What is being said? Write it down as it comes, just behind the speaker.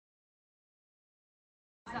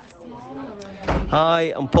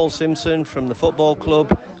Hi, I'm Paul Simpson from the Football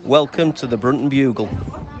Club. Welcome to the Brunton Bugle. Here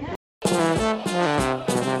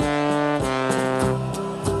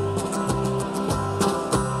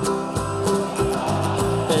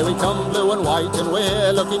we come, blue and white, and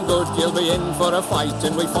we're looking good. You'll be in for a fight,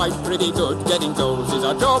 and we fight pretty good. Getting goals is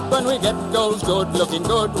our job, and we get goals good. Looking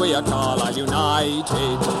good, we are Carlisle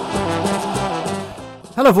United.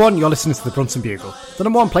 Hello everyone, you're listening to the Brunton Bugle, the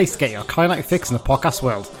number one place to get your Carlisle United fix in the podcast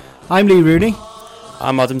world. I'm Lee Rooney.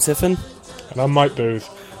 I'm Adam Tiffin. And I'm Mike Booth.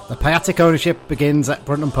 The Piatic ownership begins at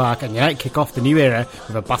Brunton Park and United kick off the new era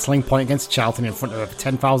with a battling point against Charlton in front of over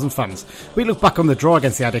 10,000 fans. We look back on the draw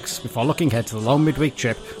against the Addicts before looking ahead to the long midweek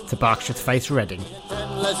trip to Berkshire to face Reading.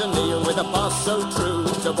 I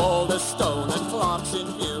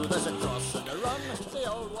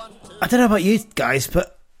don't know about you guys,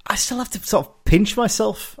 but I still have to sort of pinch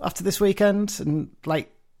myself after this weekend and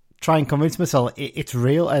try and convince myself it's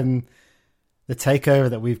real and the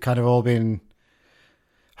takeover that we've kind of all been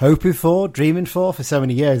hoping for, dreaming for so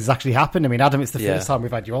many years has actually happened. I mean, Adam, it's the first time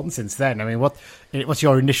we've had you on since then. I mean, what's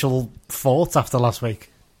your initial thoughts after last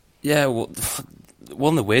week? Yeah, well,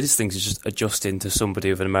 one of the weirdest things is just adjusting to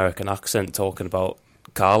somebody with an American accent talking about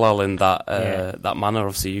Carlisle in that that manner.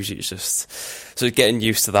 Obviously, usually it's just so getting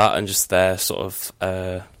used to that and just their sort of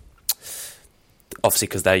obviously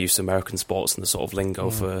because they're used to American sports and the sort of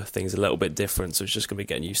lingo for things a little bit different. So it's just going to be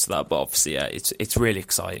getting used to that. But obviously, yeah, it's really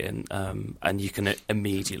exciting, and you can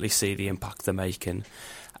immediately see the impact they're making,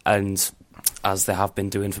 and as they have been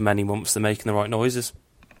doing for many months, they're making the right noises.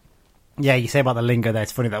 Yeah, you say about the lingo there.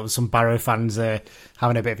 It's funny, that was some Barrow fans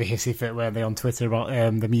having a bit of a hissy fit, weren't they, on Twitter about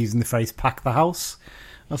them using the phrase "pack the house"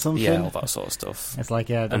 or something. Yeah, all that sort of stuff. It's like,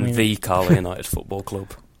 yeah, and the Carlisle United Football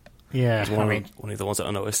Club. Yeah, one of the ones that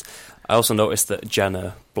I noticed. I also noticed that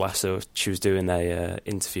Jenna, bless her, she was doing a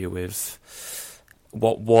interview with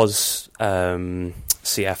what was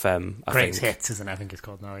CFM. Great Hits, isn't it? I think it's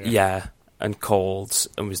called now. Yeah, and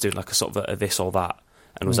was doing like a sort of a this or that,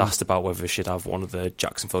 and was asked about whether she'd have one of the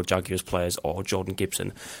Jacksonville Jaguars players or Jordan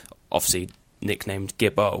Gibson, obviously nicknamed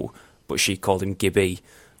Gibbo, but she called him Gibby,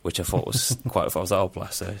 which I thought was quite. I was like, oh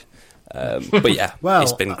bless her. But yeah, well,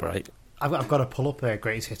 it's been great. I've got to pull up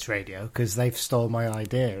Greatest Hits Radio because they've stole my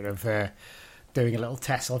idea of doing a little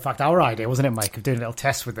test. Well, in fact, our idea, wasn't it, Mike, of doing a little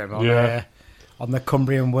test with them on the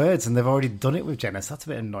Cumbrian words, and they've already done it with Jenna, so that's a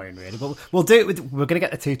bit annoying, really. But we'll do it we're going to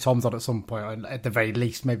get the two Toms on at some point, at the very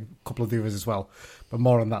least, maybe a couple of the others as well, but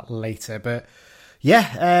more on that later. But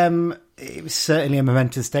yeah, it was certainly a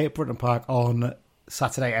momentous day at Brunton Park on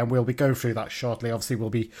Saturday, and we'll be going through that shortly. Obviously, we'll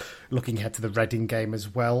be looking ahead to the Reading game as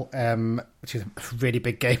well, which is a really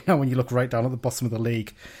big game now when you look right down at the bottom of the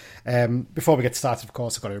league. Before we get started, of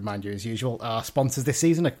course, I've got to remind you, as usual, our sponsors this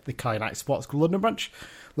season are the Carlisle United Sports Club London branch.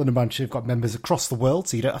 London branch have got members across the world,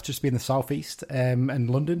 so you don't have to just be in the South East and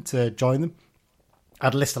London to join them.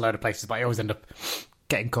 I'd list a load of places, but I always end up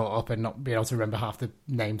getting caught up and not being able to remember half the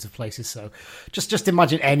names of places. So just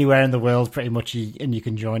imagine anywhere in the world pretty much and you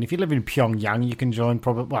can join. If you live in Pyongyang, you can join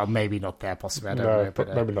probably, well, maybe not there possibly, I don't know.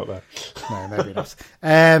 But, maybe not there. No, maybe not.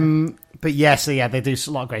 But yeah, so yeah, they do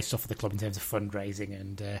a lot of great stuff for the club in terms of fundraising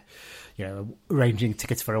and arranging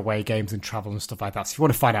tickets for away games and travel and stuff like that. So if you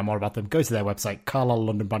want to find out more about them, go to their website,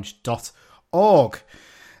 carlisle.londonbranch.org.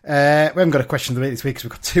 We haven't got a question of the week this week because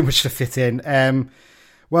we've got too much to fit in.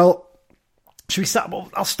 Well, should we start? Well,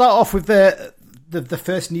 I'll start off with the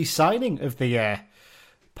first new signing of the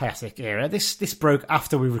Piatic era. This broke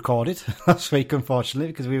after we recorded last week,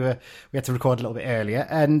 unfortunately, because we had to record a little bit earlier.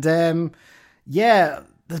 And there's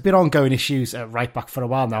been ongoing issues at right back for a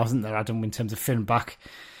while now, hasn't there, Adam? In terms of Finn back,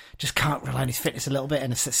 just can't rely on his fitness a little bit,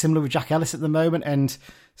 and it's similar with Jack Ellis at the moment. And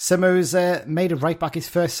Simo's made a right back his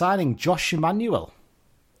first signing, Josh Emmanuel.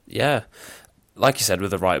 Yeah, like you said,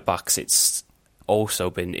 with the right backs, it's also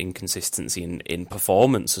been inconsistency in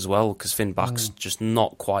performance as well, because Finn Back's just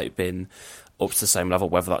not quite been up to the same level,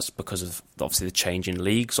 whether that's because of obviously the change in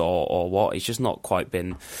leagues or what. He's just not quite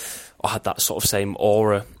been, or had that sort of same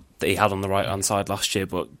aura that he had on the right hand side last year.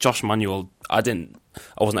 But Josh Manuel, I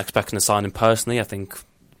wasn't expecting to sign him personally. I think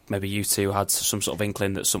maybe you two had some sort of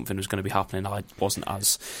inkling that something was going to be happening. I wasn't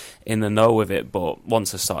as in the know with it, but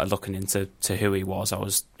once I started looking into who he was, I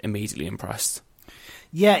was immediately impressed.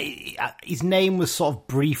 Yeah, his name was sort of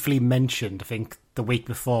briefly mentioned, I think, the week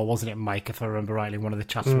before, wasn't it, Mike, if I remember rightly, one of the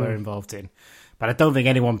chats we were involved in. But I don't think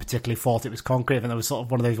anyone particularly thought it was concrete. I think there was sort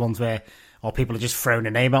of one of those ones where people had just thrown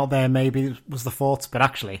a name out there, maybe was the thought. But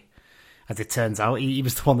actually, as it turns out, he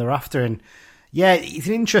was the one they're after. And Yeah, it's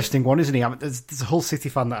an interesting one, isn't he? I mean, there's a whole City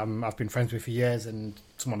fan that I've been friends with for years, and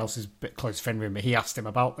someone else is a bit close friend with me. He asked him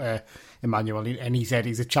about Emmanuel, and he said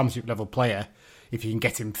he's a championship level player if you can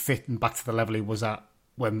get him fit and back to the level he was at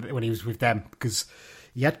when he was with them, because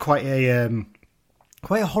he had quite a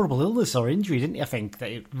horrible illness or injury, didn't he? I think that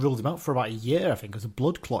it ruled him out for about a year. I think it was a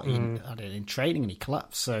blood clot in training, and he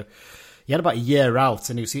collapsed. So he had about a year out,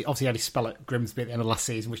 and he obviously had his spell at Grimsby at the end of last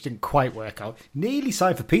season, which didn't quite work out. Nearly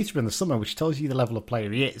signed for Peterborough in the summer, which tells you the level of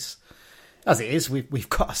player he is. As it is, we've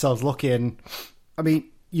got ourselves lucky, and I mean,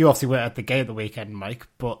 you obviously weren't at the game at the weekend, Mike,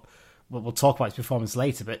 but we'll talk about his performance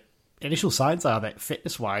later. But initial signs are that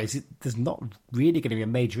fitness-wise, there's not really going to be a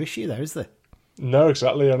major issue there, is there? No,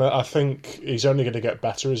 exactly, and I think he's only going to get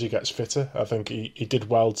better as he gets fitter. I think he did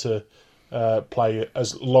well to play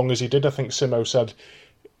as long as he did. I think Simo said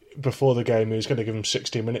before the game he was going to give him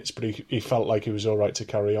 60 minutes, but he felt like he was all right to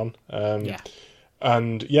carry on.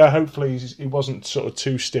 And hopefully he wasn't sort of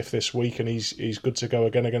too stiff this week, and he's good to go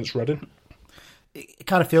again against Reading. It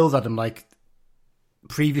kind of feels, Adam, like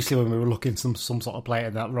previously when we were looking some sort of player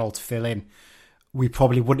in that role to fill in, we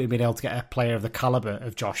probably wouldn't have been able to get a player of the calibre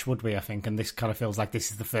of Josh, would we, I think? And this kind of feels like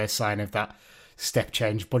this is the first sign of that step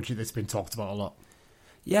change budget that's been talked about a lot.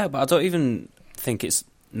 Yeah, but I don't even think it's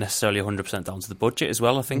necessarily 100% down to the budget as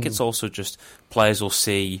well. I think it's also just players will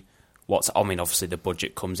see obviously the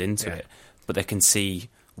budget comes into it, but they can see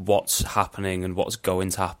what's happening and what's going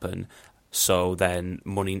to happen. So then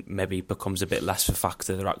money maybe becomes a bit less of a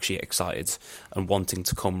factor. They're actually excited and wanting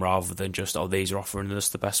to come rather than just, these are offering us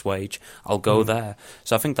the best wage, I'll go there.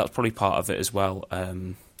 So I think that's probably part of it as well.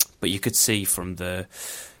 But you could see from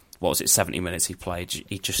 70 minutes he played,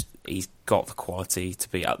 he's got the quality to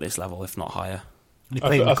be at this level, if not higher.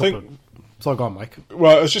 So go on, Mike.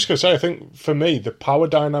 Well, I was just going to say, I think for me, the power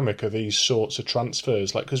dynamic of these sorts of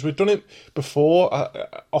transfers, because we've done it before,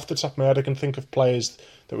 off the top of my head, I can think of players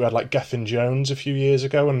that we had like Gethin Jones a few years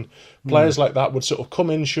ago, and players like that would sort of come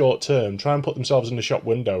in short term, try and put themselves in the shop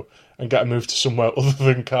window and get a move to somewhere other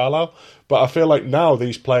than Carlisle. But I feel like now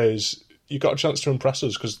these players, you've got a chance to impress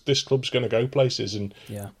us because this club's going to go places and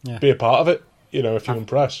be a part of it, if you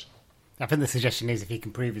impress. I think the suggestion is if he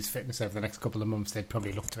can prove his fitness over the next couple of months, they'd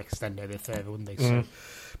probably look to extend it a bit further, wouldn't they? So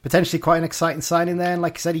potentially quite an exciting signing there. And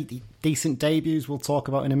like I said, decent debuts we'll talk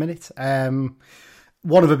about in a minute.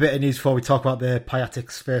 One other bit of news before we talk about the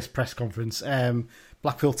Piatek's first press conference.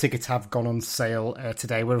 Blackpool tickets have gone on sale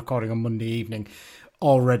today. We're recording on Monday evening.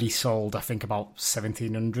 Already sold, I think, about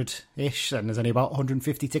 1,700-ish, and there's only about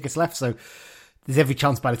 150 tickets left. So there's every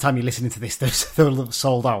chance by the time you're listening to this, they'll have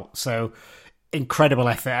sold out. So incredible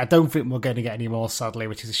effort. I don't think we're going to get any more, sadly,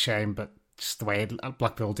 which is a shame, but just the way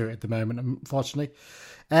Blackpool do it at the moment, unfortunately.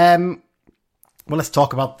 Well, let's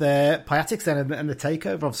talk about the Piateks then and the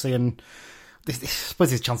takeover, obviously, and I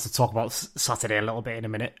suppose there's a chance to talk about Saturday a little bit in a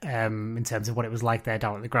minute in terms of what it was like there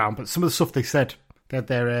down at the ground. But some of the stuff they said, they had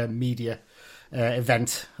their media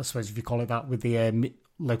event, I suppose if you call it that, with the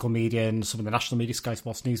local media and some of the national media. Sky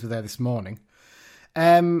Sports News were there this morning.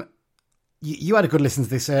 You had a good listen to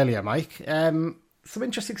this earlier, Mike. Some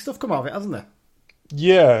interesting stuff come out of it, hasn't there?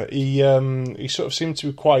 Yeah, he sort of seemed to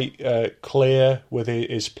be quite clear with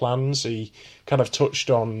his plans. He kind of touched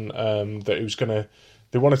on that he was going to.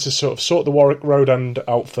 They wanted to sort of sort the Warwick Road end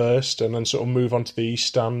out first, and then sort of move on to the East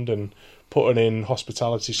Stand and putting in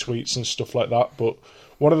hospitality suites and stuff like that. But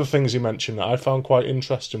one of the things he mentioned that I found quite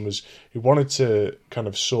interesting was he wanted to kind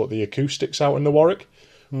of sort the acoustics out in the Warwick,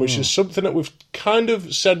 which is something that we've kind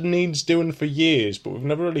of said needs doing for years, but we've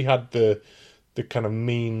never really had the kind of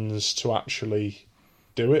means to actually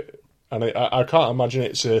do it. And I can't imagine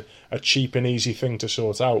it's a cheap and easy thing to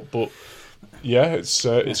sort out, but yeah,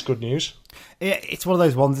 it's good news. It's one of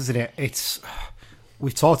those ones, isn't it?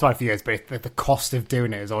 We've talked about it for years, but the cost of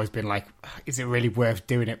doing it has always been like, is it really worth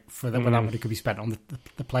doing it for when that money could be spent on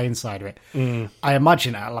the playing side of it? I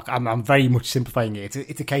imagine, I'm very much simplifying it.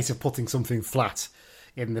 It's a case of putting something flat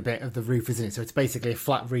in the bit of the roof, isn't it? So it's basically a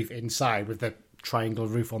flat roof inside with the triangle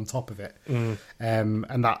roof on top of it.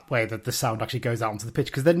 And that way that the sound actually goes out onto the pitch,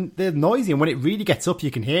 because then they're noisy, and when it really gets up you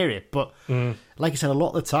can hear it, but like I said, a lot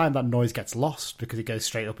of the time that noise gets lost because it goes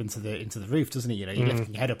straight up into the roof, doesn't it? You're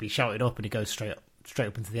lifting your head up, you shout it up, and it goes straight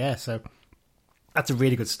up into the air. So that's a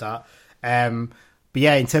really good start. But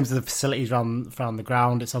yeah, in terms of the facilities around the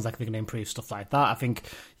ground, it sounds like they're going to improve stuff like that. I think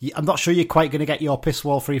I'm not sure you're quite going to get your piss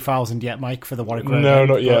wall 3000 yet, Mike, for the Warwick Road. No,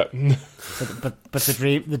 not yet. but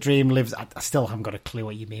the dream lives. I still haven't got a clue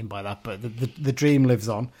what you mean by that, but the dream lives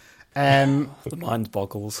on. The mind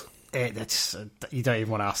boggles. That's you don't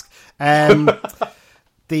even want to ask.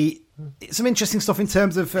 Some interesting stuff in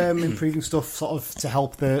terms of improving stuff, sort of to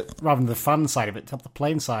help rather than the fan side of it, to help the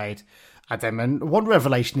playing side. Adam, and one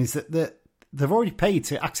revelation is that they've already paid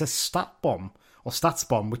to access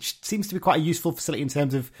StatsBomb, which seems to be quite a useful facility in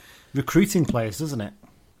terms of recruiting players, doesn't it?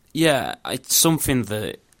 Yeah, it's something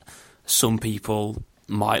that some people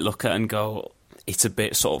might look at and go, it's a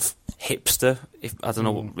bit sort of hipster. I don't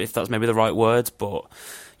know if that's maybe the right word, but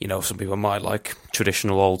some people might like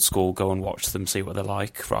traditional old school, go and watch them, see what they're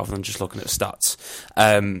like, rather than just looking at stats.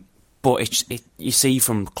 But you see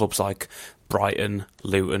from clubs like Brighton,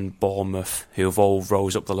 Luton, Bournemouth, who have all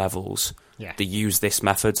rose up the levels, they use this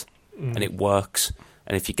method and it works.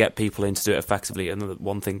 And if you get people in to do it effectively, and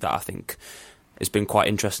one thing that I think has been quite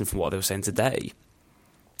interesting from what they were saying today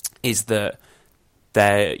is that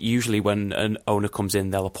they're usually, when an owner comes in,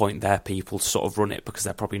 they'll appoint their people to sort of run it because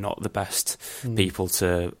they're probably not the best people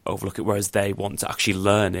to overlook it, whereas they want to actually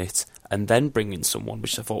learn it and then bring in someone,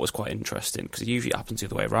 which I thought was quite interesting because it usually happens the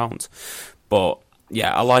other way around. But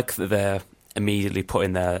yeah, I like that they're immediately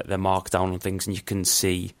putting their mark down on things, and you can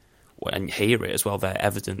see and hear it as well. They're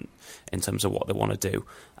evident in terms of what they want to do.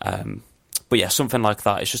 But yeah, something like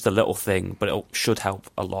that, it's just a little thing, but it should help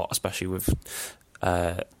a lot, especially with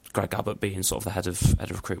Greg Abbott being sort of the head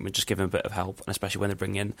of recruitment, just giving a bit of help, and especially when they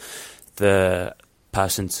bring in the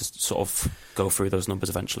person to sort of go through those numbers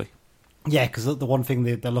eventually. Yeah, because the one thing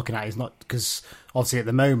they're looking at is not, because obviously at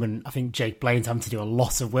the moment, I think Jake Blaine's having to do a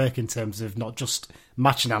lot of work in terms of not just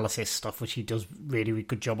match analysis stuff, which he does really, really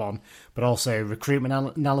good job on, but also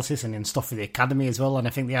recruitment analysis and stuff for the academy as well. And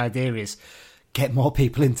I think the idea is get more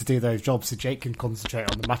people in to do those jobs so Jake can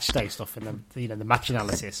concentrate on the match day stuff and the match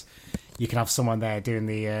analysis. You can have someone there doing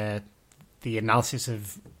the analysis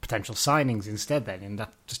of potential signings instead then, and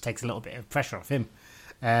that just takes a little bit of pressure off him.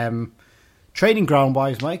 Training ground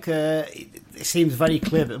wise, Mike, it seems very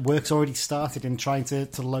clear that work's already started in trying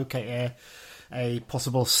to locate a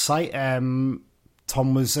possible site.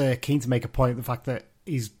 Tom was keen to make a point of the fact that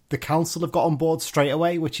the council have got on board straight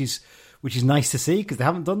away, which is nice to see because they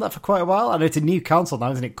haven't done that for quite a while. I know it's a new council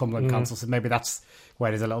now, isn't it? Cumberland Council, so maybe that's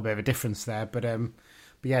where there's a little bit of a difference there. But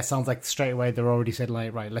yeah, it sounds like straight away they're already said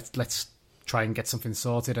like, right, let's try and get something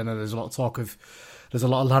sorted. I know there's a lot of talk of there's a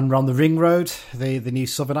lot of land around the Ring Road, the new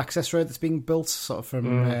southern access road that's being built, sort of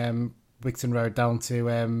from Wigton Road down to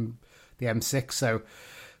the M6. So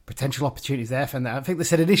potential opportunities there. And I think they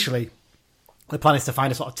said initially the plan is to find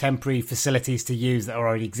a sort of temporary facilities to use that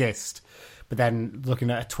already exist, but then looking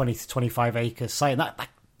at a 20 to 25 acre site, and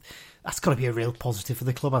that's got to be a real positive for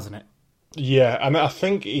the club, hasn't it? Yeah, and I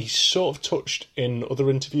think he sort of touched in other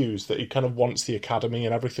interviews that he kind of wants the academy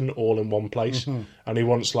and everything all in one place, and he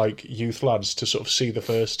wants like youth lads to sort of see the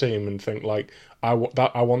first team and think like, I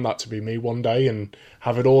want that to be me one day, and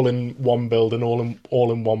have it all in one building,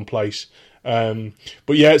 all in one place.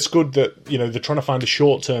 But yeah, it's good that they're trying to find a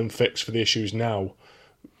short term fix for the issues now,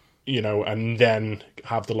 and then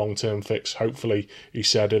have the long term fix. Hopefully, he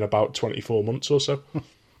said in about 24 months or so.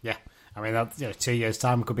 Yeah. I mean, that 2 years'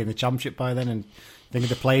 time could be in the championship by then, and think of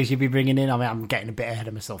the players you'd be bringing in. I mean, I'm getting a bit ahead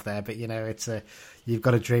of myself there, but it's you've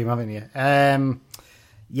got a dream, haven't you?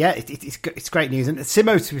 Yeah, it's great news, and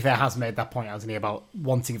Simo, to be fair, has made that point, hasn't he, about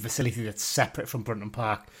wanting a facility that's separate from Brunton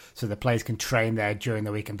Park, so the players can train there during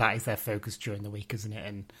the week, and that is their focus during the week, isn't it?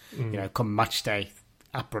 And come match day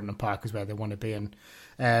at Brunton Park is where they want to be, and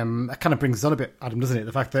that kind of brings us on a bit, Adam, doesn't it?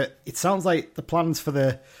 The fact that it sounds like the plans for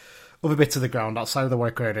the other bits of the ground outside of the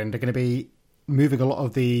Warwick Road, and they're going to be moving a lot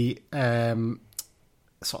of the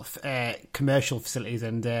commercial facilities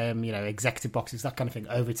and executive boxes, that kind of thing,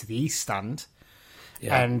 over to the East Stand,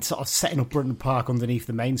 and sort of setting up Brunton Park underneath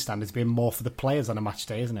the main stand has been more for the players on a match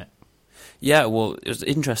day, isn't it? Yeah, well, it was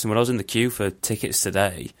interesting when I was in the queue for tickets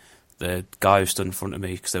today. The guy who stood in front of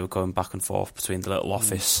me, because they were going back and forth between the little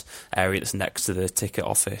office area that's next to the ticket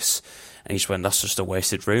office, and he just went, "That's just a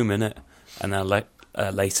wasted room, innit?" And then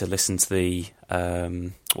later listen to the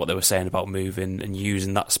what they were saying about moving and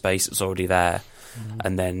using that space that's already there,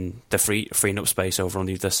 and then the freeing up space over on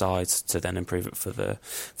the other side to then improve it for the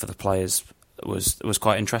players was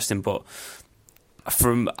quite interesting. But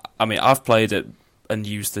I've played it and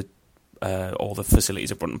used all the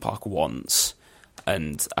facilities at Brunton Park once,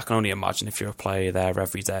 and I can only imagine if you're a player there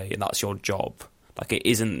every day and that's your job, like it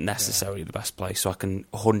isn't necessarily the best place. So I can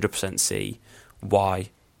 100% see why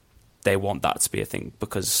they want that to be a thing,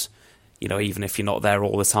 because even if you're not there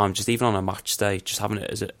all the time, just even on a match day, just having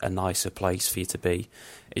it as a nicer place for you to be,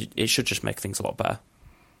 it should just make things a lot better.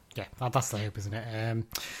 Yeah, that's the hope, isn't it?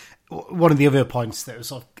 One of the other points that was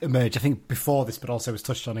sort of emerged, I think before this, but also was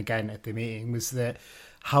touched on again at the meeting, was that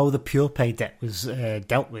how the pure pay debt was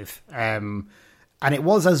dealt with, and it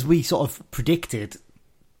was as we sort of predicted.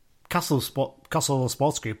 Castle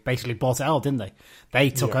Sports Group basically bought it out, didn't they? They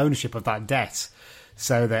took ownership of that debt.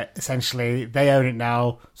 so that essentially they own it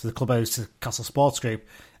now, so the club owes to Castle Sports Group,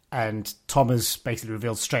 and Tom has basically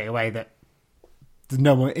revealed straight away that there's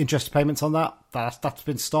no more interest payments on that. That's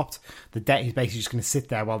been stopped. The debt is basically just going to sit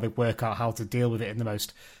there while they work out how to deal with it in the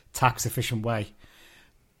most tax-efficient way.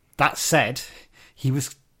 That said, he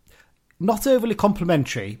was not overly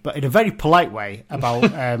complimentary, but in a very polite way about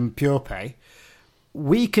PurePay.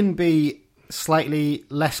 We can be slightly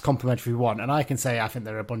less complimentary if we want, and I can say I think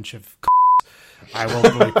they're a bunch of I will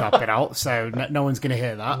bleep that bit out, so no one's going to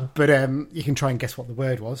hear that. But you can try and guess what the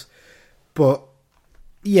word was. But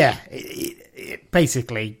yeah,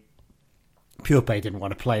 basically, PurePay didn't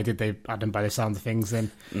want to play, did they, Adam, by the sound of things?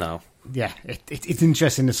 Then No. Yeah, it's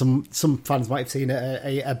interesting that some fans might have seen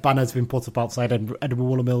a banner's been put up outside Edinburgh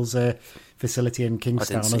Woolamills facility in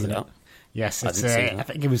Kingstown, hasn't it? Yes, it's, I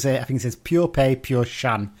think it says PurePay, Pure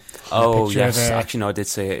Shan. Oh yes, actually no, I did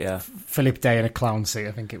see it. Yeah, Philip Day in a clown suit,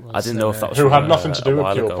 I think it was. I didn't know if that was who had nothing to do with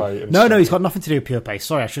PurePay. No, he's got nothing to do with PurePay.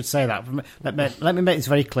 Sorry, I should say that. Let me make this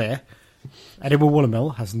very clear. Edinburgh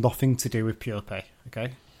Woolamil has nothing to do with PurePay.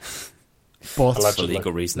 Okay, but for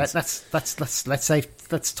legal reasons. Let's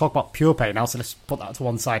talk about PurePay now. So let's put that to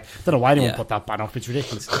one side. Don't know why anyone put that ban off. It's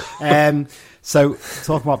ridiculous. So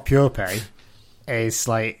talking about PurePay is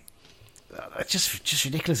like. Just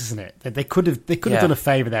ridiculous, isn't it? They could have done a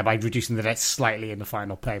favour there by reducing the debt slightly in the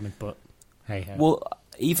final payment, but hey. Well,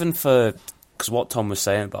 even because what Tom was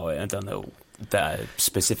saying about it, I don't know the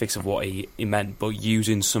specifics of what he meant, but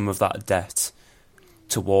using some of that debt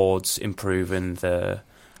towards improving the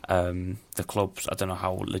clubs, I don't know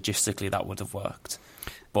how logistically that would have worked,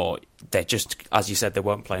 but they just, as you said, they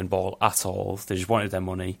weren't playing ball at all. They just wanted their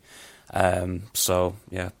money, so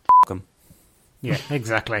yeah, f*** them. Yeah,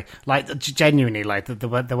 exactly. Like genuinely, like the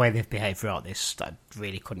way they've behaved throughout this, I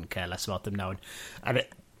really couldn't care less about them now. And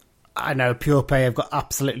I know PurePay have got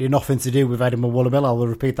absolutely nothing to do with Edinburgh Woolamil. I will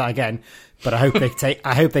repeat that again, but I hope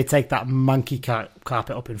they take that monkey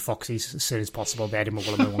carpet up in Foxy's as soon as possible. The Edinburgh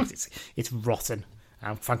Woolamil one, it's rotten.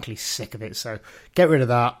 I'm frankly sick of it. So get rid of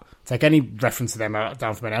that. Take any reference to them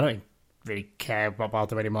down from it. I don't really care about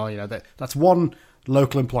them anymore. You know, that's one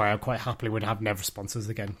local employer I quite happily would have never sponsors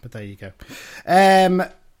again, but there you go.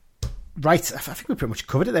 Right, I think we pretty much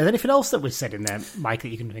covered it there. Anything else that was said in there, Mike, that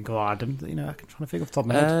you can think of, Adam? You know, I can try to think off the top of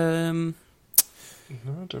my head. No,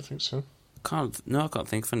 I don't think so. I can't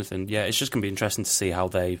think of anything. Yeah, it's just going to be interesting to see how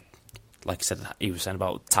they, like you said, he was saying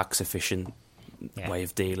about tax efficient way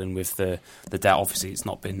of dealing with the debt. Obviously, it's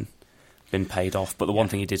not been paid off, but the one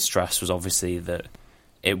thing he did stress was obviously that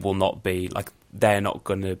it will not be like they're not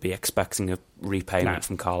going to be expecting a repayment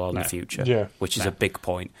from Carlisle in the future, which is a big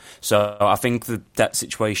point. So I think the debt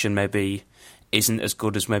situation maybe isn't as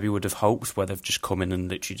good as maybe would have hoped, where they've just come in and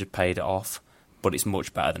literally just paid it off, but it's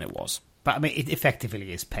much better than it was. But I mean, it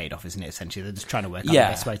effectively is paid off, isn't it? Essentially, they're just trying to work out the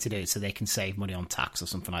best way to do it so they can save money on tax or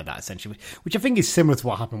something like that. Essentially, which I think is similar to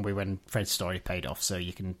what happened when Fred's Story paid off. So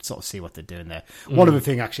you can sort of see what they're doing there. One other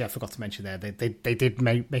thing, actually, I forgot to mention there. They did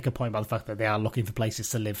make a point about the fact that they are looking for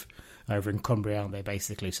places to live over in Cumbria, aren't they?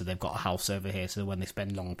 Basically, so they've got a house over here. So when they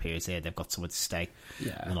spend long periods here, they've got somewhere to stay.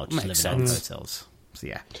 Yeah, they're not just living in hotels. So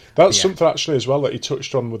that's something actually as well that he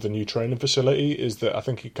touched on with the new training facility, is that I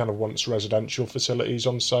think he kind of wants residential facilities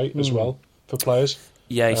on site as well for players.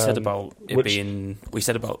 Yeah, he said about it being. We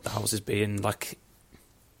said about the houses being like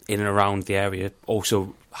in and around the area,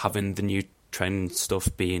 also having the new training stuff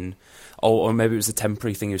being, or maybe it was the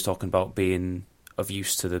temporary thing he was talking about being of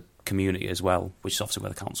use to the community as well, which is obviously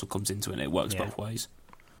where the council comes into it, and it works both ways.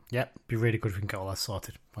 Yeah, be really good if we can get all that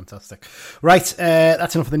sorted. Fantastic. Right,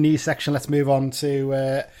 that's enough of the news section. Let's move on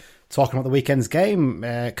to talking about the weekend's game.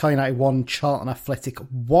 Carlisle United 1, Charlton Athletic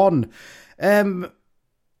 1. Another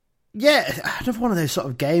one of those sort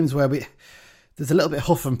of games where there's a little bit of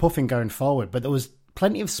huff and puffing going forward, but there was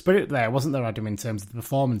plenty of spirit there, wasn't there, Adam, in terms of the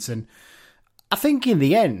performance? And I think in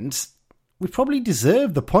the end, we probably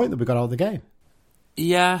deserved the point that we got out of the game.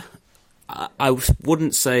 Yeah, I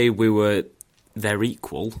wouldn't say we were their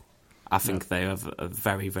equal. I think they have a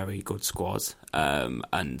very, very good squad.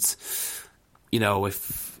 And, you know, if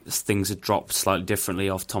things had dropped slightly differently,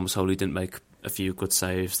 or if Thomas Holy didn't make a few good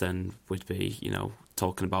saves, then we'd be, you know,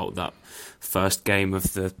 talking about that first game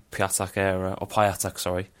of the Piatek era, or Piatek,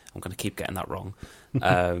 sorry. I'm going to keep getting that wrong.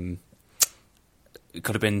 It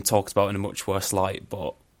could have been talked about in a much worse light,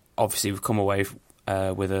 but obviously we've come away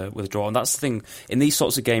with a draw. And that's the thing, in these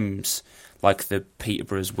sorts of games, like the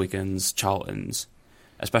Peterboroughs, Wigans, Charltons,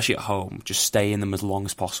 especially at home, just stay in them as long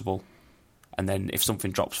as possible. And then if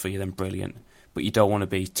something drops for you, then brilliant. but you don't want to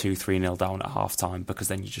be 2-3-0 down at half-time, because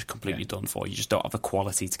then you're just completely done for. You just don't have the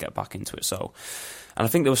quality to get back into it. So, and I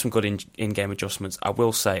think there were some good in-game adjustments. I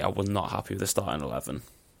will say I was not happy with the starting 11.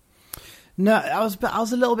 No, I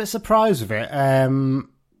was a little bit surprised with it. I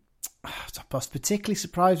was particularly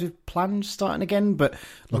surprised with Plange starting again, but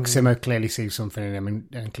look, Simo clearly sees something in him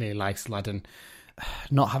and clearly likes the lad, and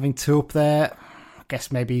not having two up there, I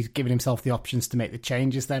guess maybe he's giving himself the options to make the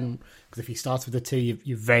changes then, because if he starts with the two,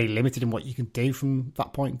 you're very limited in what you can do from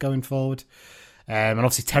that point going forward. And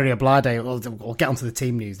obviously Terry Ablade, we'll get onto the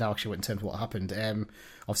team news now actually in terms of what happened.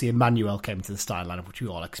 Obviously Emmanuel came into the starting lineup, which we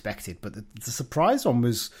all expected, but the surprise one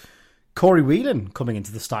was Corey Whelan coming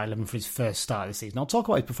into the starting 11 for his first start of the season. I'll talk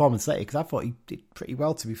about his performance later, because I thought he did pretty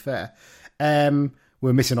well, to be fair.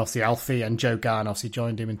 We're missing obviously Alfie, and Joe Garn obviously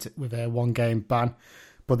joined him with a one-game ban.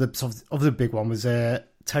 But the other big one was Terry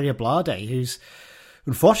Ablade, who's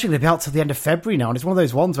unfortunately be out till the end of February now. And it's one of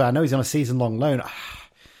those ones where I know he's on a season-long loan.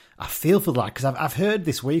 I feel for that, because I've heard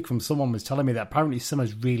this week from someone was telling me that apparently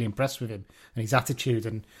someone's really impressed with him and his attitude,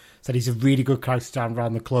 and said he's a really good character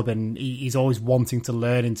around the club, and he's always wanting to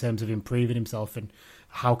learn in terms of improving himself and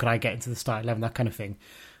how can I get into the starting 11, that kind of thing.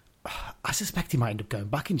 I suspect he might end up going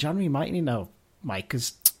back in January, mightn't he now, Mike?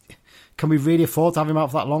 Because can we really afford to have him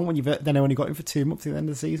out for that long when you've then only got him for 2 months at the end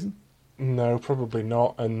of the season? No, probably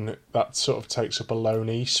not, and that sort of takes up a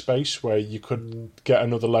loanee space where you could get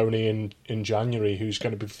another loanee in January who's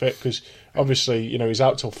going to be fit, because obviously, you know, he's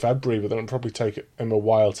out till February, but it'll probably take him a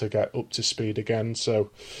while to get up to speed again.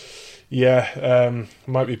 So, yeah,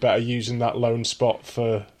 might be better using that loan spot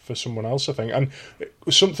for someone else, I think. And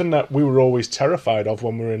something that we were always terrified of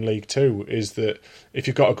when we were in League Two is that if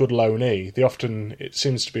you've got a good loanee, it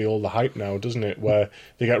seems to be all the hype now, doesn't it, where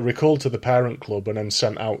they get recalled to the parent club and then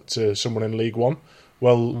sent out to someone in League One.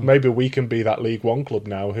 Well, maybe we can be that League One club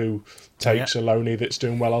now who takes a loanee that's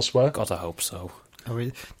doing well elsewhere. God, I hope so.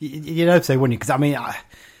 You'd hope so, wouldn't you? Because, I mean,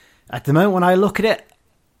 at the moment when I look at it,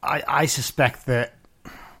 I suspect that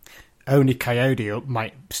only Coyote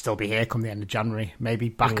might still be here come the end of January, maybe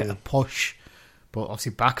back at a push, but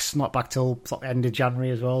obviously back's not back till the end of January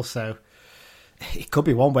as well, so it could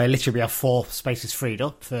be one where literally we have 4 spaces freed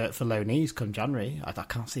up for loanees come January. I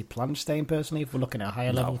can't see Plange staying personally if we're looking at a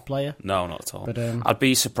higher level player. No, not at all. But, I'd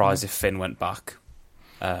be surprised if Finn went back.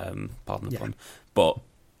 Pardon the pun. But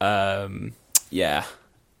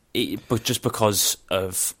but just because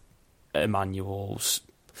of Emmanuel's,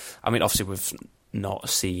 I mean, obviously we've not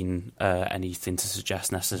seen anything to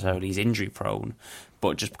suggest necessarily he's injury prone,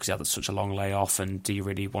 but just because he had such a long layoff, and do you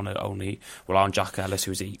really want to only rely on Jack Ellis,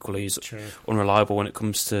 who's equally unreliable when it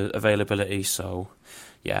comes to availability? So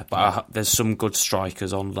yeah, but there's some good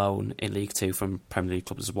strikers on loan in League Two from Premier League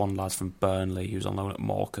clubs. There's one lad from Burnley who's on loan at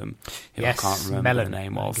Morecambe, who I can't remember the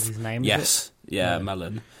name of. His name,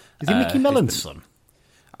 Mellon. Is he Mickey Mellon's son?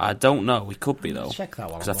 I don't know. He could be though. Check that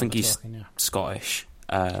one, because I think he's Scottish.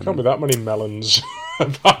 Can't be that many melons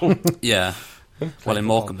about. Yeah. Well, in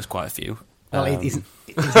Morecambe there's quite a few. Well,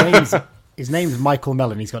 his name's Michael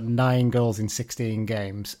Mellon. He's got 9 goals in 16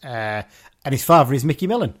 games, and his father is Mickey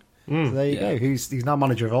Mellon. So there you go. He's now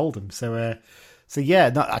manager of Oldham. So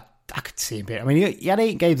yeah, I could see him. I mean, he had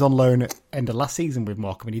 8 games on loan at end of last season with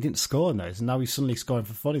Morecambe, and he didn't score in those. And now he's suddenly scoring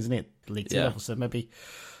for fun, isn't he? At League Two level. So maybe.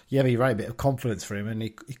 Yeah, but you're right, a bit of confidence for him, and he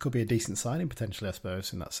could be a decent signing potentially, I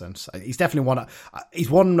suppose, in that sense. He's definitely one. He's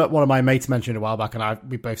one of my mates mentioned a while back,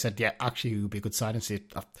 and we both said, yeah, actually, he would be a good signing. So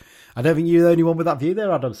I don't think you're the only one with that view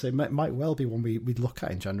there, Adam. So it might well be one we'd look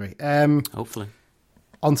at in January. Hopefully.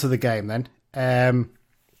 Onto the game then.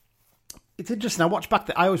 It's interesting. I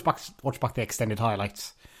always watch back the extended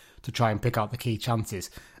highlights to try and pick out the key chances.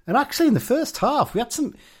 And actually, in the first half,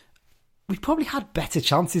 we probably had better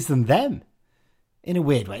chances than them. In a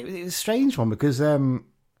weird way. It was a strange one because I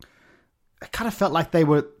kind of felt like they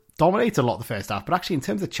were dominated a lot the first half, but actually in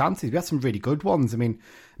terms of chances, we had some really good ones. I mean,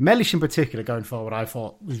 Mellish in particular going forward, I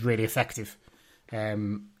thought was really effective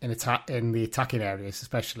in the attacking areas,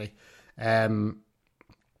 especially. There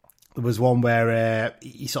was one where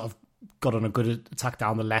he sort of got on a good attack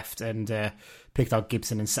down the left and picked out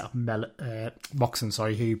Gibson and set up Moxon,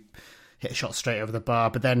 who hit a shot straight over the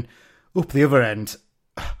bar. But then up the other end,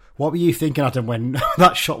 what were you thinking, Adam, when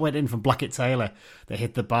that shot went in from Blackett Taylor that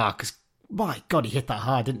hit the bar? Because, my God, he hit that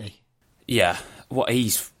hard, didn't he? Yeah,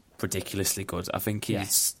 he's ridiculously good. I think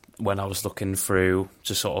he's, when I was looking through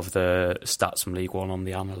just sort of the stats from League One on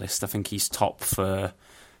the analyst, I think he's top for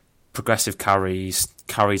progressive carries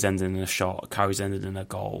ending in a shot, carries ending in a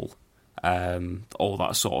goal, all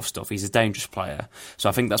that sort of stuff. He's a dangerous player. So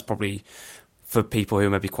I think that's probably, for people who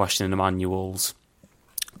may be questioning Emmanuel's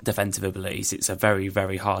defensive abilities, it's a very,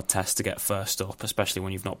 very hard test to get first up, especially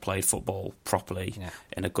when you've not played football properly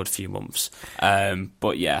in a good few months.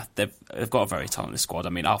 But yeah, they've got a very talented squad. I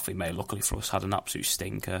mean, Alfie May, luckily for us, had an absolute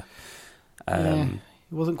stinker. It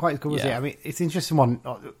wasn't quite as good, was it? I mean, it's an interesting one.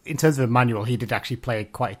 In terms of Emmanuel, he did actually play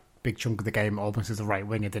quite a big chunk of the game almost as a right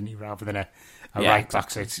winger, didn't he, rather than a right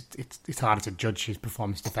back. So it's harder to judge his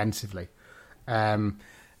performance defensively.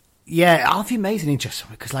 Alfie May's an interesting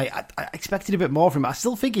one because I expected a bit more from him. I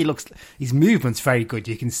still think his movement's very good.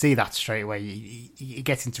 You can see that straight away. He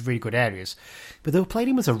gets into really good areas. But they were playing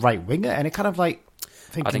him as a right winger, and it kind of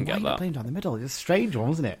thinking, I didn't get that. Playing down the middle. It's a strange one,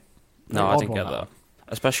 wasn't it? No, I didn't get that.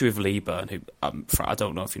 Especially with Leeburn, who I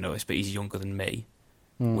don't know if you know this, but he's younger than me,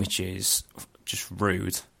 which is just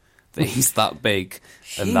rude. That he's that big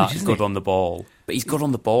and that good on the ball. But he's good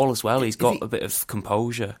on the ball as well. He's got a bit of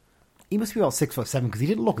composure. He must be about 6'7" because he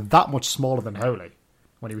didn't look that much smaller than Holy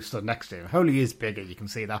when he was stood next to him. Holy is bigger, you can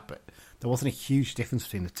see that, but there wasn't a huge difference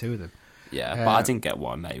between the two of them. Yeah, but I didn't get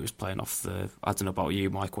why May was playing off the... I don't know about you,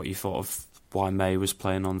 Mike, what you thought of why May was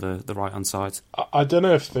playing on the right-hand side. I don't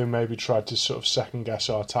know if they maybe tried to sort of second-guess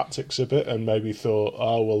our tactics a bit and maybe thought,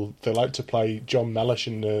 they like to play John Mellish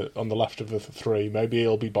on the left of the three. Maybe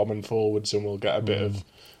he'll be bombing forwards and we'll get a bit of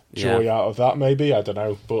joy out of that, maybe. I don't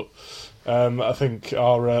know, but... I think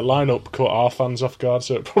our lineup caught our fans off guard,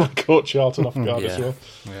 so it probably caught Charlton off guard as well.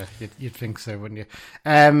 Yeah, you'd think so, wouldn't you?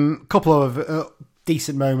 Couple of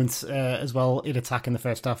decent moments as well in attack in the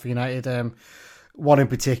first half for United. One in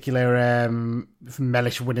particular, from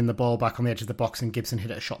Mellish winning the ball back on the edge of the box and Gibson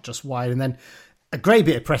hit a shot just wide. And then a great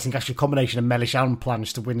bit of pressing, actually a combination of Mellish and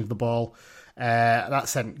Plange to win the ball. That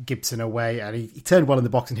sent Gibson away, and he turned well in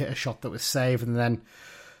the box and hit a shot that was saved. And then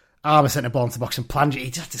Armour sent a ball into the box and Plange,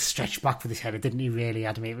 he just had to stretch back with his header, didn't he, really,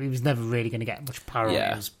 Adam? He was never really going to get much power on it.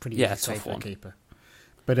 It was pretty easy to save for the keeper.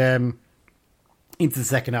 But into the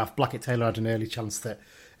second half, Blackett-Taylor had an early chance that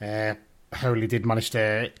Holy did manage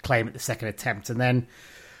to claim at the second attempt. And then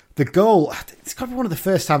the goal, it's got to be one of the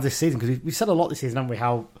first times this season, because we've said a lot this season, haven't we,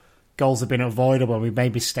 how goals have been avoidable and we've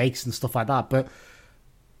made mistakes and stuff like that. But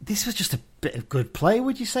this was just a bit of good play,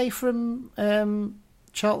 would you say, from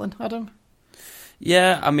Charlton, Adam?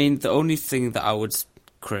 Yeah, I mean, the only thing that I would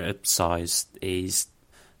criticise is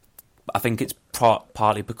I think it's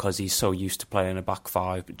partly because he's so used to playing a back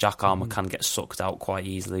five. Jack Armour can get sucked out quite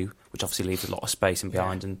easily, which obviously leaves a lot of space in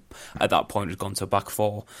behind, and at that point has gone to a back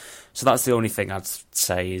four. So that's the only thing I'd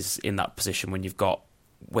say is in that position when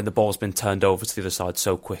the ball's been turned over to the other side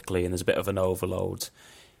so quickly and there's a bit of an overload,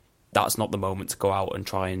 that's not the moment to go out and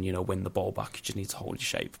try and win the ball back. You just need to hold your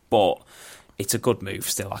shape. But it's a good move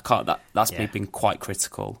still. That's me being quite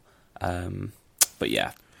critical. But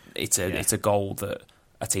yeah, it's a goal that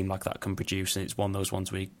a team like that can produce, and it's one of those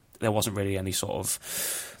ones where there wasn't really any sort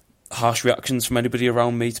of harsh reactions from anybody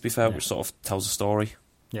around me, to be fair, which sort of tells a story.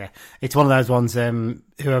 Yeah, it's one of those ones,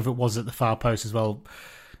 whoever it was at the far post as well,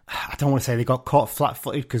 I don't want to say they got caught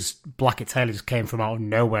flat-footed because Blackett-Taylor just came from out of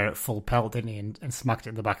nowhere at full pelt, didn't he, and smacked it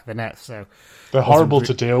in the back of the net. So they're horrible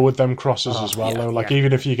to deal with, them crosses as well, though.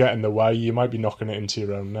 Even if you get in the way, you might be knocking it into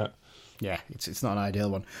your own net. Yeah, it's not an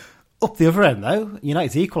ideal one. Up the other end, though,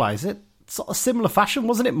 United's equalised it. Sort of similar fashion,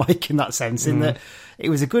 wasn't it, Mike, in that sense, in that it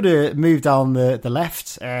was a good move down the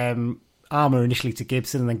left. Armour initially to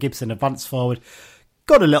Gibson, and then Gibson advanced forward.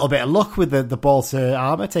 Got a little bit of luck with the ball to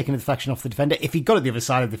Armour, taking the deflection off the defender. If he'd got it the other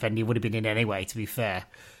side of the defender, he would have been in anyway, to be fair.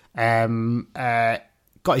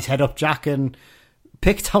 Got his head up, Jack, and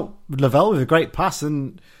picked out Lavelle with a great pass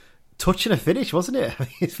and touch and a finish, wasn't it?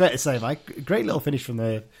 It's fair to say, Mike. Great little finish from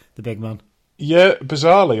the big man. Yeah,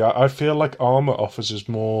 bizarrely, I feel like Armour offers us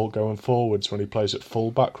more going forwards when he plays at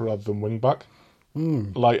full-back rather than wing-back.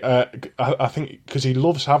 I think because he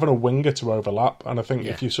loves having a winger to overlap, and I think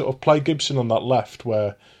if you sort of play Gibson on that left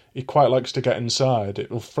where he quite likes to get inside,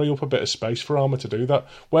 it will free up a bit of space for Armour to do that.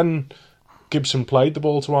 When Gibson played the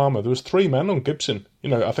ball to Armour, there was 3 men on Gibson.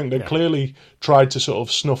 I think they clearly tried to sort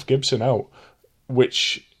of snuff Gibson out,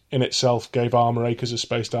 which in itself gave Armour acres of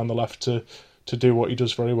space down the left to do what he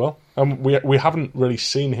does very well. And we haven't really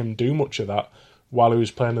seen him do much of that while he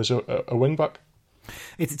was playing as a wing-back.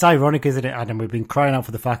 It's ironic, isn't it, Adam? We've been crying out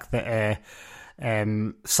for the fact that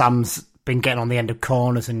Sam's been getting on the end of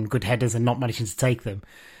corners and good headers and not managing to take them.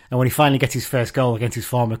 And when he finally gets his first goal against his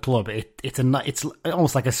former club, it's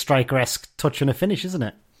almost like a striker-esque touch and a finish, isn't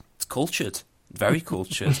it? It's cultured. very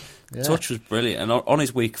cultured. Touch was brilliant, and on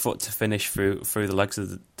his weak foot to finish through the legs of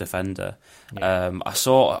the defender. I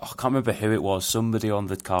can't remember who it was. Somebody on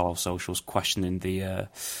the Carlisle socials questioning the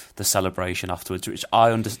celebration afterwards, which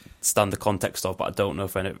I understand the context of, but I don't know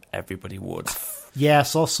if everybody would. Yeah, I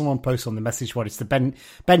saw someone post on the message board. It's the Ben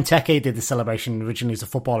Teke did the celebration originally as a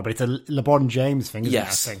footballer, but it's a LeBron James thing, isn't it? I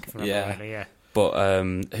think. Yeah. But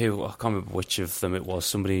who, I can't remember which of them it was.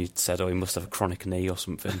 Somebody said, he must have a chronic knee or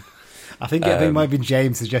something. I think it might have been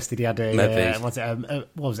James suggested he had a... maybe. What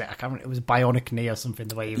was it? I can't remember. It was bionic knee or something,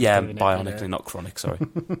 the way he was doing it. Yeah, bionic knee, not chronic, sorry.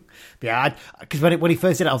 Because when he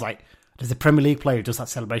first did it, I was like, there's a Premier League player who does that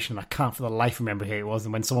celebration, and I can't for the life remember who it was.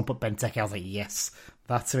 And when someone put Ben Teke, I was like, yes,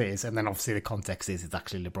 that's who it is. And then obviously the context is it's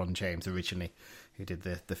actually LeBron James originally who did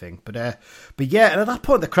the thing. But yeah, and at that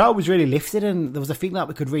point the crowd was really lifted, and there was a feeling that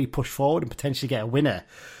we could really push forward and potentially get a winner.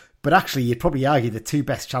 But actually, you'd probably argue the two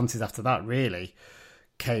best chances after that really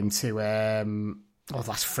came to the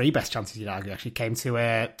last three best chances you'd argue actually came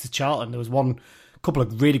to Charlton. There was couple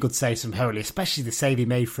of really good saves from Holy, especially the save he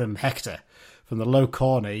made from Hector from the low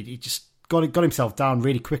corner. He just got himself down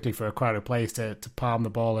really quickly for a crowd of players to palm the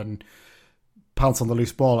ball and pounce on the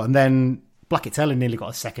loose ball. And then Blackett-Telly nearly got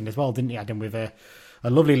a second as well, didn't he, Adam, with a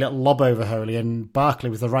lovely little lob over Holy, and Barkley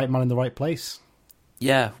was the right man in the right place.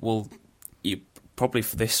 Yeah, well, you probably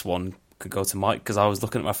for this one could go to Mike, because I was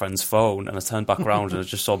looking at my friend's phone and I turned back around and I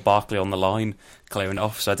just saw Barkley on the line clearing it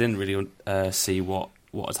off, so I didn't really see what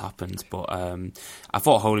had happened. But I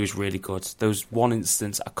thought Holy was really good. There was one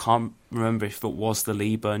instance, I can't remember if it was the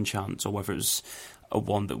Leeburn chance or whether it was a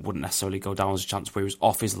one that wouldn't necessarily go down as a chance, where he was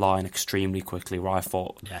off his line extremely quickly, where I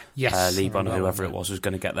thought Leeburn or whoever it was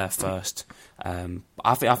going to get there first.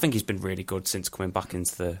 I think he's been really good since coming back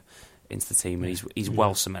into the team, and he's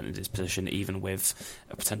well cemented his position, even with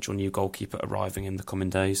a potential new goalkeeper arriving in the coming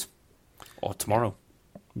days or tomorrow.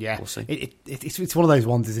 Yeah, we'll see. It's one of those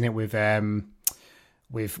ones, isn't it?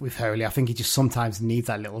 With Holy, I think he just sometimes needs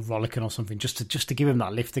that little rollicking or something just to give him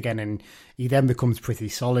that lift again, and he then becomes pretty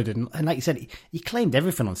solid. And like you said, he claimed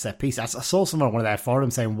everything on set piece. I saw someone on one of their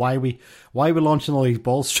forums saying, why are we launching all these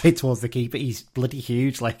balls straight towards the keeper? He's bloody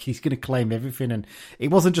huge, like he's going to claim everything. And it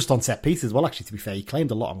wasn't just on set pieces as well, actually, to be fair. He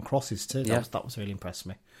claimed a lot on crosses too. That was really impressed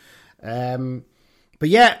me. But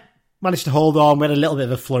yeah, managed to hold on. We had a little bit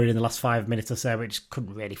of a flurry in the last 5 minutes or so, but just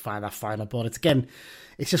couldn't really find that final ball.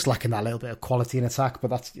 It's just lacking that little bit of quality in attack, but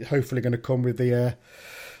that's hopefully going to come with the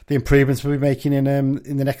improvements we'll be making in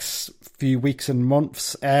the next few weeks and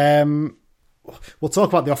months. We'll talk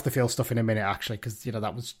about the off the field stuff in a minute, actually, because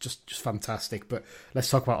that was just fantastic. But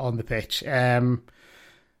let's talk about on the pitch.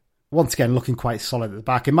 Once again, looking quite solid at the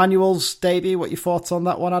back. Emmanuel's debut. What are your thoughts on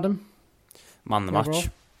that one, Adam? Man of the match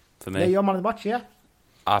for me. Yeah, you're man of the match. Yeah,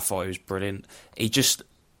 I thought he was brilliant. He just,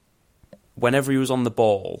 whenever he was on the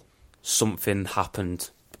ball, something happened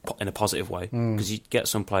in a positive way, because you get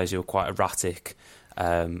some players who are quite erratic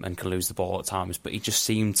and can lose the ball at times, but he just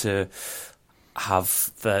seemed to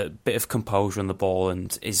have the bit of composure on the ball,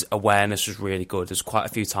 and his awareness was really good. There's quite a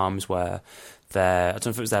few times where I don't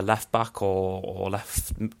know if it was their left back or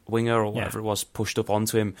left winger or whatever it was, pushed up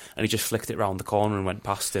onto him and he just flicked it round the corner and went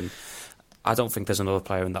past him. I don't think there's another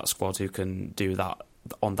player in that squad who can do that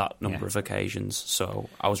on that number of occasions, so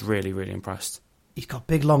I was really, really impressed. He's got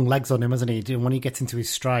big long legs on him, hasn't he? And when he gets into his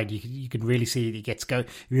stride, you can really see he gets going.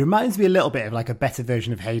 He reminds me a little bit of like a better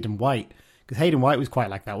version of Hayden White, because Hayden White was quite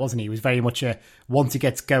like that, wasn't he? He was very much once he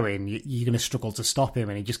gets going, you're going to struggle to stop him,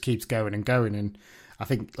 and he just keeps going and going. And I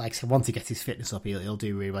think, like, so once he gets his fitness up, he'll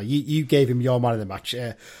do really well. You gave him your man of the match.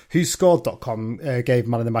 WhoScored.com gave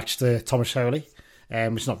man of the match to Thomas Holy,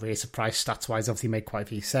 which is not really a surprise stats-wise. Obviously, he made quite a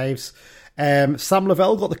few saves. Sam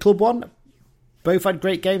Lavelle got the club one. Both had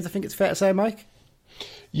great games, I think it's fair to say, Mike.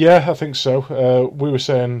 Yeah, I think so. We were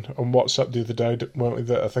saying on WhatsApp the other day, weren't we,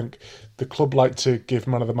 that I think the club like to give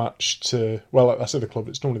man of the match to, well, I say the club,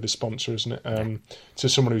 it's normally the sponsor, isn't it, to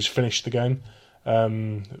someone who's finished the game.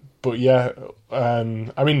 But yeah, I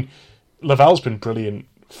mean, Lavelle's been brilliant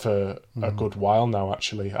for a good while now,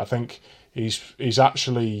 actually. I think he's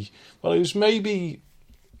actually, well, he was maybe,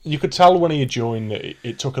 you could tell when he joined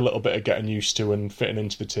it took a little bit of getting used to and fitting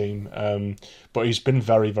into the team, but he's been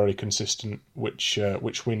very, very consistent, which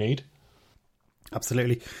we need.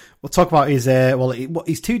 Absolutely. We'll talk about his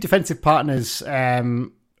two defensive partners at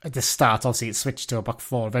the start. Obviously, it switched to a back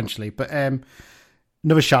four eventually, but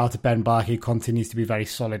another shout out to Ben Barkley, who continues to be very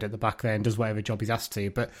solid at the back there and does whatever job he's asked to.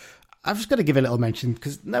 But I've just got to give a little mention,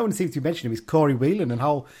 because no one seems to be mentioning him, is Corey Whelan, and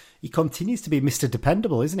how he continues to be Mr.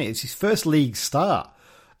 Dependable, isn't it? It's his first league start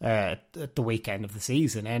at the weekend of the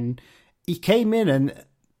season, and he came in, and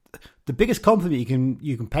the biggest compliment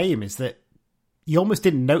you can pay him is that you almost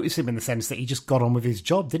didn't notice him in the sense that he just got on with his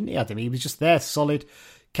job, didn't he, Adam? He was just there, solid,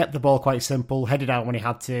 kept the ball quite simple, headed out when he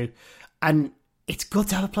had to. And it's good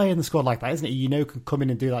to have a player in the squad like that, isn't it? You know, can come in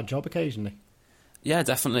and do that job occasionally. Yeah,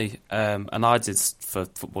 definitely. And I did, for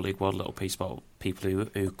Football League World, a little piece about people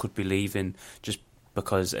who could be leaving just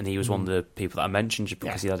because, and he was one of the people that I mentioned just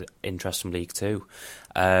because he had interest from League Two.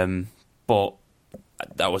 But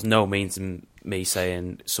that was no means in me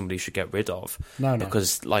saying somebody should get rid of. No.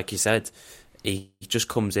 Because, like you said, he just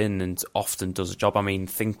comes in and often does a job. I mean,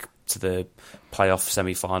 think to the playoff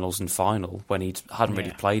semi-finals and final when he hadn't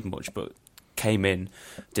really played much, but came in,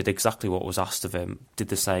 did exactly what was asked of him, did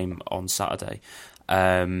the same on Saturday.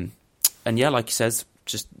 And yeah, like you said,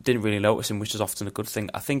 just didn't really notice him, which is often a good thing.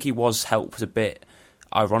 I think he was helped a bit,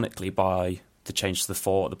 ironically, by the change to the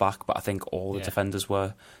 4 at the back, but I think all the defenders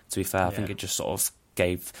were, to be fair. I think it just sort of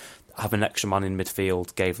gave, having an extra man in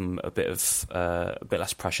midfield gave them a bit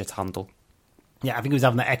less pressure to handle. Yeah, I think he was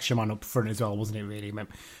having that extra man up front as well, wasn't it, really?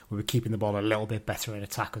 We were keeping the ball a little bit better in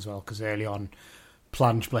attack as well, because early on,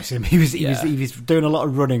 Plange, bless him, he was doing a lot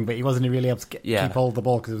of running, but he wasn't really able to keep hold of the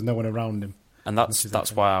ball because there was no one around him. And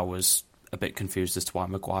that's why I was a bit confused as to why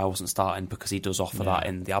Maguire wasn't starting, because he does offer that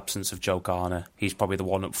in the absence of Joe Garner. He's probably the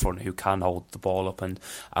one up front who can hold the ball up and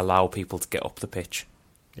allow people to get up the pitch.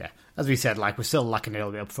 Yeah, as we said, we're still lacking a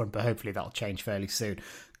little bit up front, but hopefully that'll change fairly soon.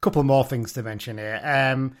 A couple more things to mention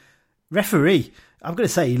here. Referee, I'm going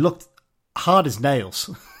to say he looked hard as nails,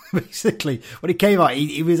 basically. When he came out,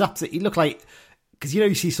 he was absolutely, he looked like, because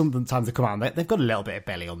you see sometimes they come out, they've got a little bit of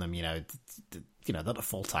belly on them, they're not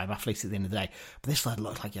full-time athletes at the end of the day. But this lad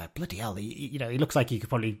looked like, bloody hell, he looks like he could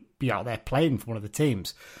probably be out there playing for one of the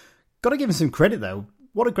teams. Got to give him some credit, though.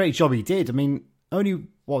 What a great job he did. I mean, only,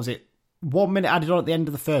 1 minute added on at the end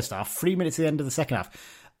of the first half, 3 minutes at the end of the second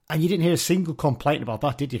half. And you didn't hear a single complaint about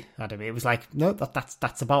that, did you, Adam? It was like, no,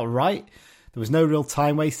 that's about right. There was no real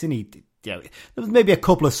time wasting. There was maybe a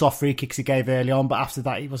couple of soft free kicks he gave early on, but after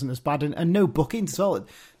that he wasn't as bad. And no bookings as well.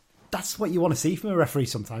 That's what you want to see from a referee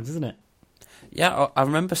sometimes, isn't it? Yeah, I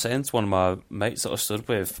remember saying to one of my mates that I stood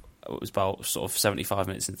with, it was about sort of 75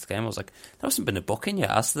 minutes into the game, I was like, there hasn't been a booking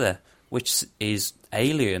yet, has there? Which is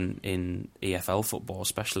alien in EFL football,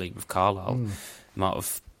 especially with Carlisle. The amount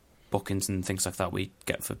of bookings and things like that we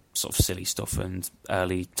get for sort of silly stuff and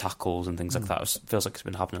early tackles and things like that. It feels like it's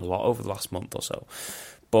been happening a lot over the last month or so.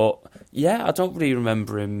 But yeah, I don't really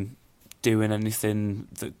remember him doing anything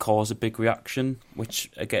that caused a big reaction, which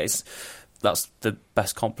I guess that's the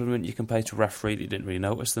best compliment you can pay to a referee that you didn't really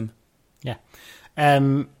notice them. Yeah.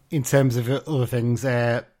 In terms of other things,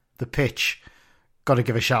 the pitch, got to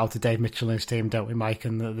give a shout out to Dave Mitchell and his team, don't we, Mike,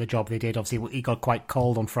 and the job they did. Obviously, he got quite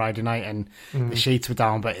cold on Friday night and the sheets were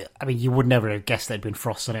down, but I mean, you would never have guessed there'd been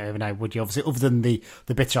frost on it overnight, would you? Obviously, other than the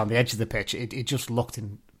bits around the edge of the pitch, it just looked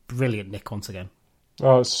in brilliant nick once again.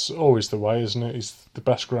 Oh, it's always the way, isn't it? He's the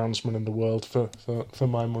best groundsman in the world for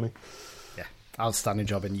my money. Yeah, outstanding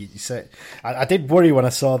job. And you say, I did worry when I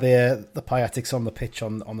saw the Piatics on the pitch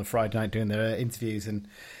on the Friday night doing their interviews, and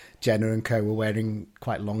Jenna and co were wearing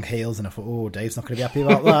quite long heels, and I thought, oh, Dave's not going to be happy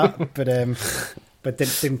about that. But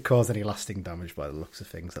didn't cause any lasting damage by the looks of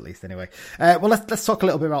things, at least. Anyway, well, let's talk a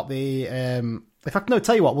little bit about the. In fact, no,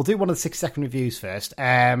 tell you what, we'll do one of the 6-second reviews first.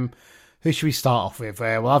 Who should we start off with?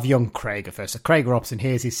 We'll have young Craig at first. So Craig Robson,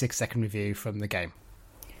 here's his 6-second review from the game.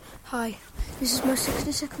 Hi, this is my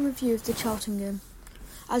 60-second review of the Charlton game.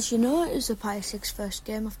 As you know, it was the Piatic's first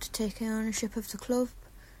game after taking ownership of the club.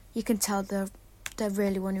 You can tell they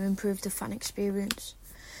really want to improve the fan experience.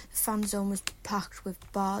 The fan zone was packed with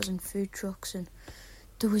bars and food trucks, and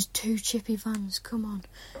there was 2 chippy vans, come on.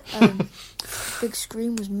 Big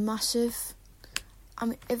screen was massive. I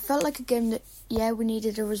mean, it felt like a game that, we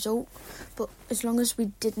needed a result, but as long as we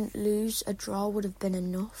didn't lose, a draw would have been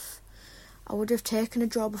enough. I would have taken a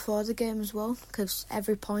draw before the game as well, because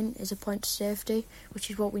every point is a point to safety, which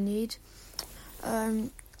is what we need.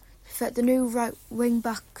 The new right wing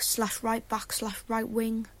back / right back / right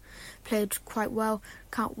wing played quite well.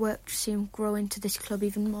 Can't wait to see him grow into this club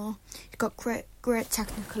even more. He's got great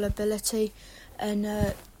technical ability,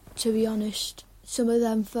 and to be honest, some of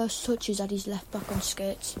them first touches had his left back on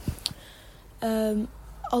skates.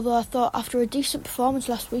 Although I thought after a decent performance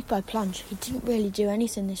last week by Plange, he didn't really do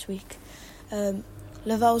anything this week.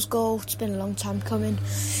 Lavelle's goal, it's been a long time coming.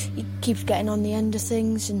 He keeps getting on the end of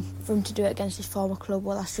things, and for him to do it against his former club,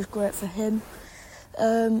 well, that's just great for him.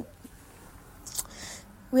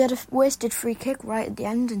 We had a wasted free kick right at the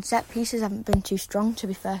end, and set pieces haven't been too strong, to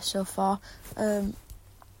be fair, so far.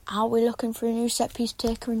 Are we looking for a new set piece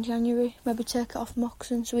taker in January? Maybe take it off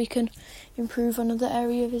Moxon so we can improve another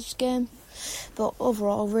area of his game. But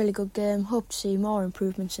overall, really good game. Hope to see more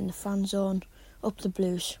improvements in the fan zone. up the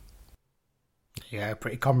Blues. Yeah,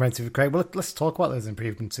 pretty comprehensive. Great. Well, let's talk about those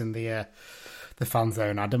improvements in the fan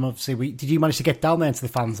zone, Adam. Obviously, did you manage to get down there into the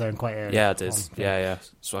fan zone quite early? Yeah, I did. Yeah.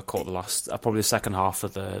 So I caught probably the second half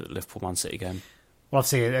of the Liverpool Man City game. Well,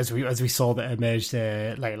 obviously, as we saw that emerged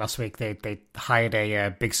late last week, they hired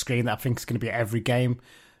a big screen that I think is going to be at every game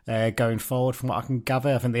going forward. From what I can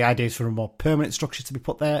gather, I think the idea is for a more permanent structure to be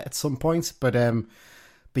put there at some point. But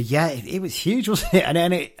yeah, it was huge, wasn't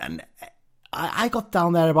it? And I got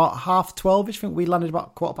down there about 12:30. I think we landed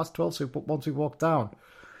about 12:15. So once we walked down,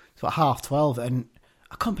 it's about 12:30, and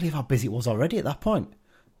I can't believe how busy it was already at that point.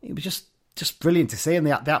 It was just brilliant to see, and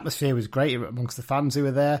the atmosphere was great amongst the fans who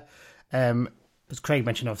were there. As Craig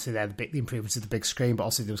mentioned, obviously the improvements of the big screen, but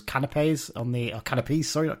also there was canopies on the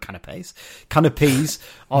canopies on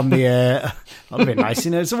the. That'd be nice,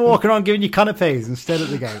 you know. So walking around giving you canopies instead of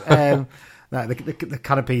the game. No, the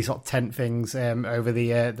canopy sort of tent things over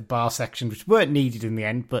the bar section, which weren't needed in the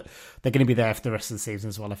end, but they're going to be there for the rest of the season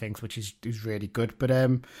as well, I think, which is really good. But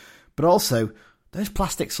also those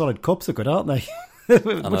plastic solid cups are good, aren't they?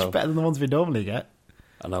 Much better than the ones we normally get.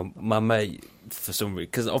 I know my mate, for some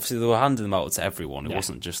reason, because obviously they were handing them out to everyone. It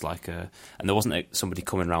wasn't just like and there wasn't somebody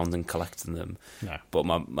coming around and collecting them. No. But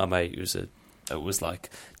my mate was like,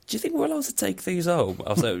 do you think we're allowed to take these home?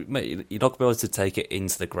 I was like, mate, you're not going to be able to take it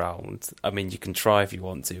into the ground. I mean, you can try if you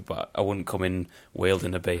want to, but I wouldn't come in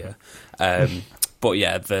wielding a beer. But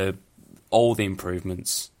yeah, all the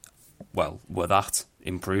improvements, were that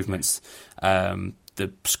improvements.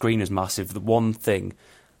 The screen is massive. The one thing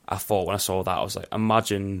I thought when I saw that, I was like,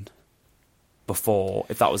 imagine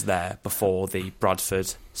if that was there before the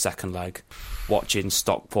Bradford second leg, watching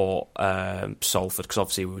Stockport, Salford, because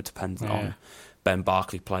obviously we were dependent on Ben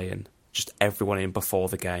Barkley playing, just everyone in before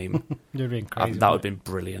the game. Crazy, that would have been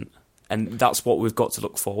brilliant. And that's what we've got to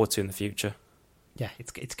look forward to in the future. Yeah,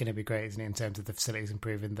 it's going to be great, isn't it, in terms of the facilities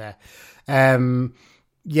improving there.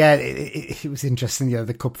 Yeah, it was interesting,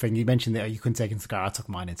 the cup thing. You mentioned that you couldn't take it into the ground. I took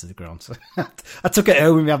mine into the ground. So I took it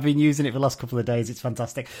home and I've been using it for the last couple of days. It's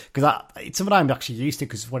fantastic. Because it's something I'm actually used to,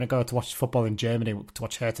 because when I go to watch football in Germany, to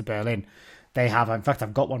watch Hertha Berlin, they have, in fact,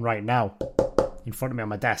 I've got one right now in front of me on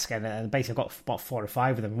my desk, and basically I've got about 4 or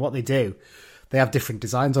 5 of them. And what they do, they have different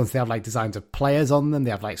designs on. So they have like designs of players on them.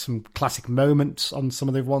 They have like some classic moments on some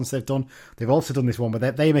of the ones they've done. They've also done this one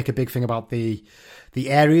where they make a big thing about the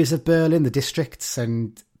areas of Berlin, the districts,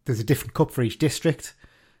 and there's a different cup for each district.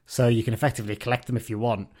 So you can effectively collect them if you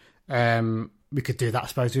want. We could do that, I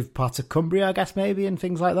suppose, with parts of Cumbria, I guess, maybe, and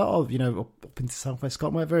things like that, or, up into South West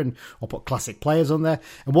Scotland, whatever, or put classic players on there.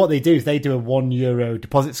 And what they do is they do a €1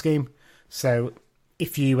 deposit scheme. So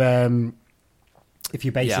if you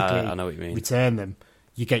basically I know what you mean. return them,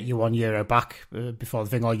 you get your €1 back before the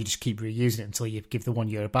thing, or you just keep reusing it until you give the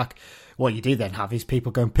 €1 back. What you do then have is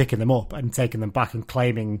people going picking them up and taking them back and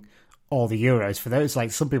claiming all the euros for those.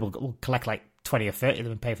 Like, some people will collect like 20 or 30 of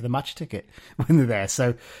them and pay for the match ticket when they're there.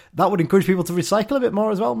 So that would encourage people to recycle a bit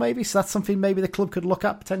more as well, maybe. So that's something maybe the club could look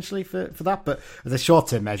at potentially for that. But as a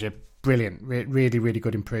short-term measure, brilliant. Really, really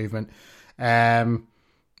good improvement.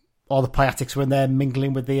 All the Piatics were in there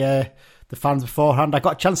mingling with the fans beforehand. I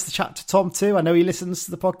got a chance to chat to Tom too. I know he listens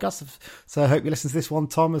to the podcast, so I hope you listen to this one,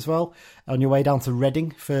 Tom, as well, on your way down to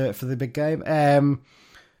Reading for the big game.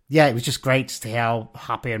 Yeah, it was just great to hear how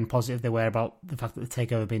happy and positive they were about the fact that the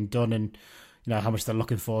takeover had been done, and how much they're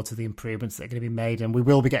looking forward to the improvements that are going to be made. And we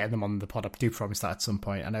will be getting them on the pod. I do promise that at some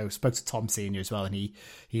point. I know I spoke to Tom Senior as well, and he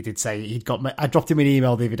did say I dropped him an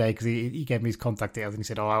email the other day because he gave me his contact details, and he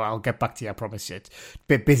said, I'll get back to you, I promise you. It's a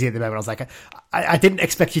bit busy at the moment. I was like, I didn't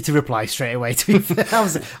expect you to reply straight away, to be fair.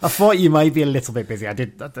 I thought you might be a little bit busy. I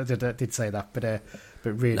did say that, but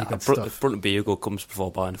really good stuff. Brunton Bugle comes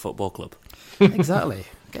before buying a football club. Exactly.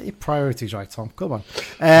 Get your priorities right, Tom. Come on.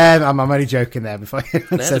 I'm only joking there before you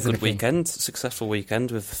They had a good weekend, successful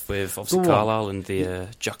weekend with obviously Carlisle and the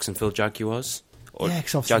Jacksonville Jaguars. Or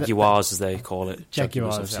Jaguars, as they call it.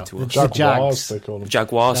 Jaguars. The Jaguars, they call them.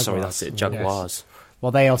 Jaguars, sorry, that's it. Jaguars. Yes.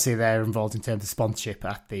 Well, they're involved in terms of sponsorship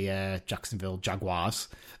at the Jacksonville Jaguars.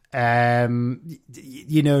 A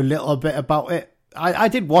little bit about it. I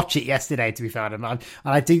did watch it yesterday, to be fair, and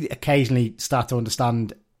I do occasionally start to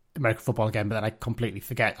understand American football again, but then I completely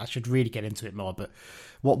forget. I should really get into it more. But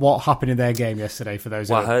what happened in their game yesterday, for those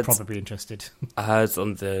who are probably interested? I heard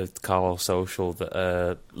on the Carlisle social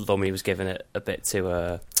that Lummy was giving it a bit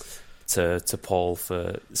to Paul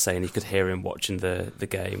for saying he could hear him watching the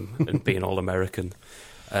game and being all American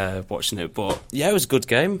watching it. But yeah, it was a good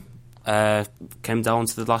game. Came down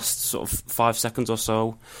to the last sort of 5 seconds or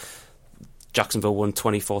so. Jacksonville won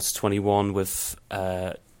 24-21 with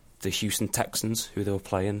the Houston Texans, who they were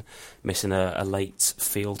playing, missing a late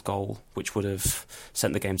field goal, which would have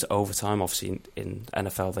sent the game to overtime. Obviously, in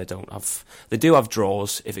NFL, they do have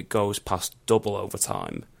draws if it goes past double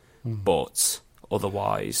overtime, but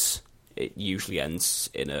otherwise, it usually ends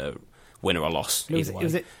in a win or a loss. It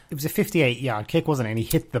was a 58-yard kick, wasn't it? And he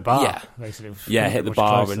hit the bar. Yeah, basically. Yeah, hit the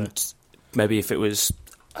bar, and maybe if it was,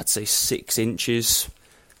 I'd say 6 inches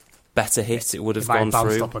better hit, it would have gone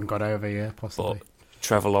bounced through. Up and got over, yeah, possibly. But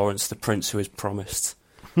Trevor Lawrence, the prince who is promised,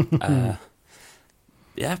 playing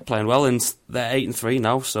well, and they're 8-3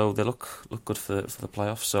 now, so they look good for the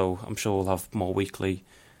playoffs. So I'm sure we'll have more weekly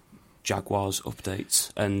Jaguars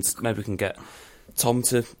updates, and maybe we can get Tom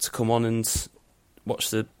to come on and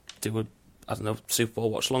do a Super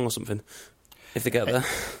Bowl watch along or something if they get there.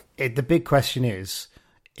 The big question is,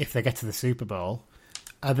 if they get to the Super Bowl,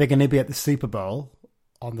 are they going to be at the Super Bowl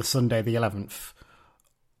on the Sunday the 11th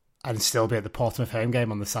and still be at the Portsmouth home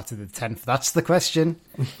game on the Saturday the 10th? That's the question.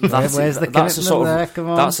 Where's the commitment there? Come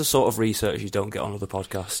on. That's the sort of research you don't get on other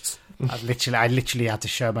podcasts. I literally had to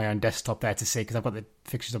show my own desktop there to see, because I've got the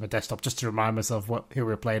fixtures on my desktop just to remind myself who we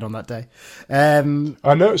were playing on that day.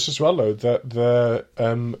 I noticed as well, though, that they're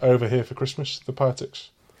over here for Christmas, the Partics.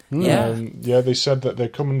 Yeah. They said that they're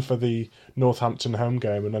coming for the Northampton home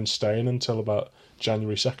game and then staying until about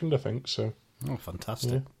January 2nd, I think. So. Oh,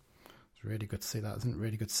 fantastic. Yeah. It's really good to see that, isn't it?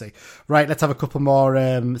 Really good to see. Right, let's have a couple more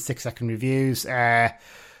 6-second reviews.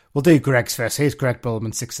 We'll do Greg's first. Here's Greg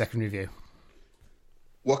Bullman, 6-second review.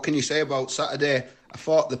 What can you say about Saturday? I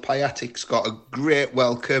thought the Piatics got a great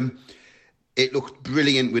welcome. It looked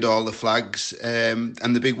brilliant with all the flags, and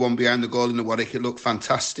the big one behind the goal in the Warwick, it looked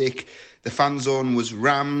fantastic. The fan zone was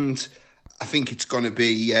rammed. I think it's going to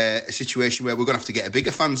be a situation where we're going to have to get a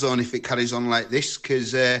bigger fan zone if it carries on like this,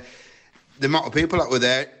 because the amount of people that were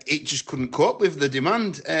there, it just couldn't cope with the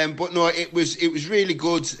demand. But no, it was really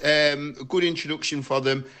good. A good introduction for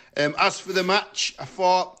them. As for the match, I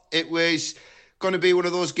thought it was going to be one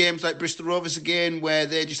of those games like Bristol Rovers again, where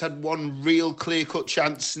they just had one real clear-cut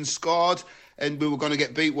chance and scored, and we were going to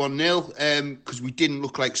get beat 1-0 because we didn't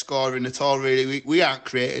look like scoring at all, really. We aren't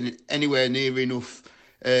creating anywhere near enough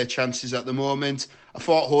chances at the moment. I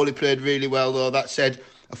thought Hawley played really well, though. That said,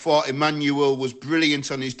 I thought Emmanuel was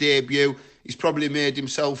brilliant on his debut. He's probably made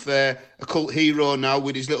himself a cult hero now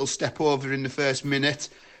with his little step over in the first minute.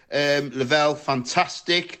 Lavelle,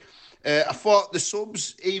 fantastic. I thought the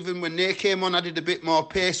subs, even when they came on, added a bit more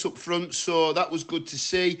pace up front, so that was good to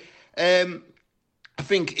see. I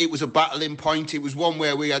think it was a battling point. It was one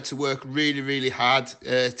where we had to work really, really hard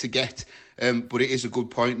to get, but it is a good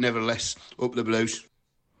point, nevertheless, up the Blues.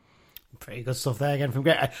 Pretty good stuff there again from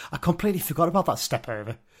Greg. I completely forgot about that step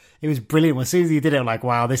over. It was brilliant. As soon as he did it, I'm like,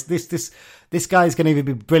 wow, this guy's going to either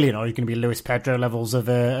be brilliant or he's going to be Luis Pedro levels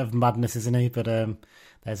of madness, isn't he? But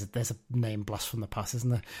there's a name blast from the past,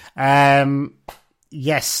 isn't there?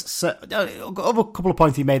 Yes. So a couple of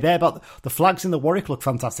points he made there about the flags in the Warwick look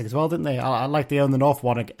fantastic as well, didn't they? I like the Own the North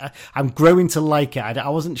one. I'm growing to like it. I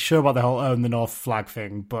wasn't sure about the whole Own the North flag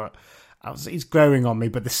thing, but it's growing on me.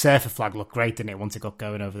 But the Surfer flag looked great, didn't it, once it got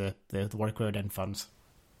going over the Warwick Road End fans?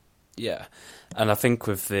 Yeah, and I think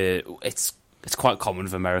with it's quite common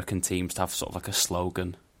for American teams to have sort of like a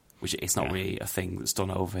slogan, which it's not really a thing that's done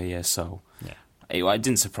over here. So it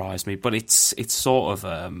didn't surprise me, but it's sort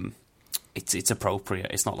of it's appropriate.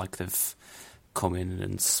 It's not like they've come in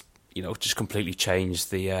and just completely changed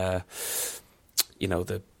the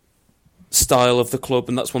the style of the club,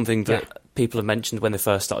 and that's one thing that people have mentioned when they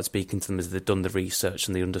first started speaking to them, is they've done the research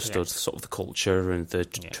and they understood sort of the culture and the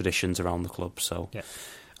traditions around the club. So. Yeah.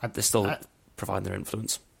 They're still providing their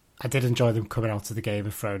influence. I did enjoy them coming out to the Game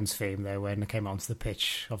of Thrones theme, though, when they came onto the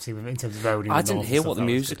pitch. Obviously, in terms of owning. I didn't hear what the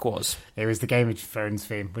music was. It was the Game of Thrones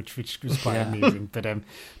theme, which was quite amusing. But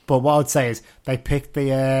what I would say is they picked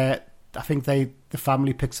the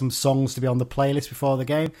family picked some songs to be on the playlist before the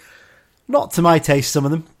game. Not to my taste, some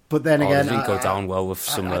of them. But then again, it didn't go down well with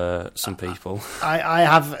some people. I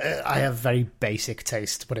have very basic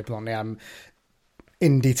taste, to put it bluntly. I'm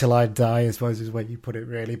indie till I die, I suppose, is where you put it,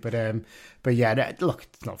 really. But yeah, look,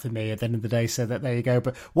 it's not for me at the end of the day, so there you go.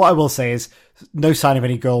 But what I will say is, no sign of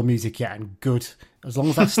any goal music yet, and good. As long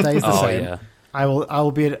as that stays the same, yeah. I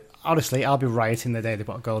will be, honestly, I'll be rioting the day they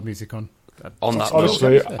put goal music on. On that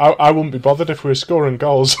honestly, note, I wouldn't be bothered if we were scoring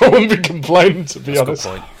goals. I wouldn't be complaining, to be honest. That's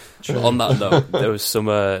a good point. On that note, there was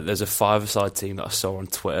there's a five-a-side team that I saw on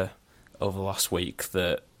Twitter over the last week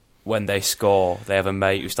that when they score, they have a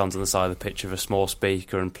mate who stands on the side of the pitch with a small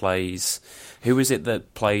speaker and plays. Who is it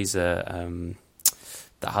that plays that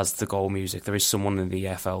has the goal music? There is someone in the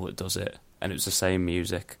EFL that does it, and it's the same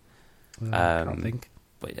music. I can't think.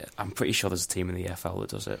 But yeah, I'm pretty sure there's a team in the EFL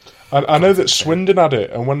that does it. I know that Swindon had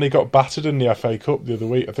it, and when they got battered in the FA Cup the other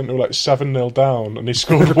week, I think they were like 7-0 down, and they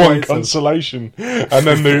scored one consolation, and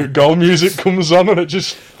then the goal music comes on, and it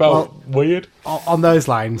just felt weird. On those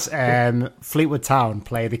lines, Fleetwood Town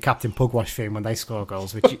play the Captain Pugwash theme when they score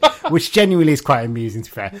goals, which genuinely is quite amusing,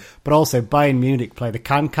 to be fair. But also Bayern Munich play the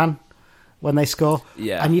Can when they score.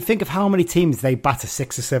 Yeah. And you think of how many teams they batter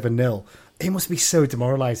 6 or 7-0. It must be so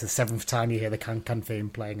demoralised the 7th time you hear the Can theme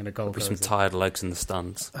playing and a goal With goes some tired legs in the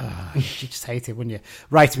stands. You just hate it, wouldn't you?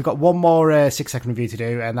 Right, we've got one more 6-second review to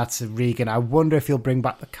do, and that's Regan. I wonder if he'll bring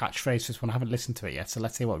back the catchphrase for this one. I haven't listened to it yet, so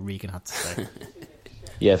let's see what Regan had to say.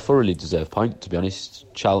 Yeah, thoroughly deserved point, to be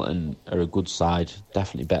honest. Charlton are a good side,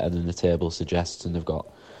 definitely better than the table suggests, and they've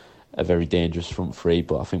got a very dangerous front three,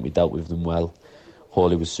 but I think we dealt with them well.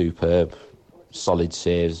 Hawley was superb, solid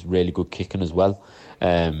saves, really good kicking as well.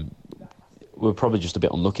 We're probably just a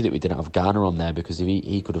bit unlucky that we didn't have Garner on there, because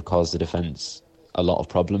he could have caused the defence a lot of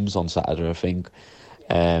problems on Saturday, I think.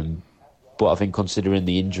 But I think considering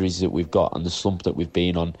the injuries that we've got and the slump that we've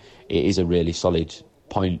been on, it is a really solid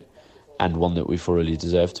point and one that we thoroughly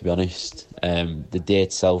deserve, to be honest. The day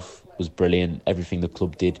itself was brilliant, everything the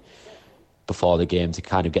club did before the game to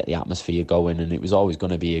kind of get the atmosphere going, and it was always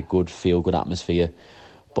going to be a good, feel-good atmosphere.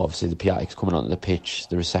 But obviously the Piatics coming onto the pitch,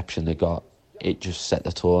 the reception they got, it just set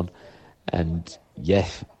the tone. And yeah,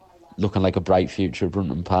 looking like a bright future at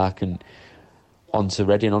Brunton Park, and on to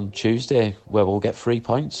Reading on Tuesday, where we'll get 3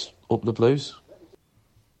 points up the Blues.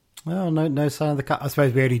 Well, no sign of the cat. I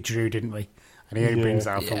suppose we only drew, didn't we? And he only brings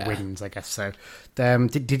out for wins, I guess. So,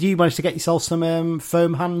 did you manage to get yourself some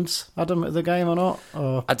foam hands, Adam, at the game or not?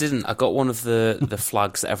 Or? I didn't. I got one of the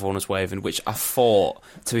flags that everyone was waving, which I thought,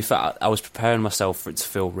 to be fair, I was preparing myself for it to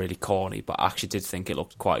feel really corny, but I actually did think it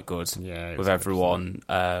looked quite good with everyone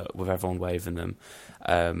waving them.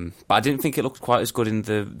 But I didn't think it looked quite as good in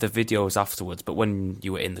the videos afterwards. But when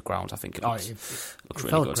you were in the ground, I think it looked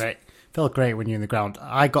really good. Great. Felt great when you're in the ground.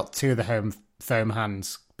 I got 2 of the home foam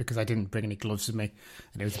hands because I didn't bring any gloves with me,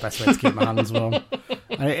 and it was the best way to keep my hands warm.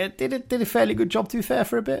 And it did a fairly good job, to be fair,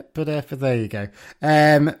 for a bit, but there you go.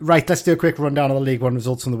 Right, let's do a quick rundown of the League One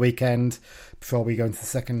results on the weekend before we go into the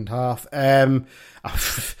second half.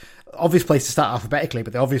 Obvious place to start alphabetically,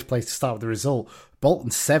 but the obvious place to start with the result: Bolton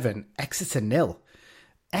 7, Exeter 0.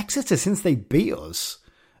 Exeter, since they beat us,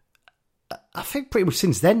 I think pretty much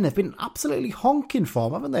since then, they've been absolutely honking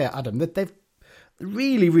form, haven't they, Adam? They've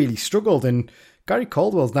really, really struggled, and Gary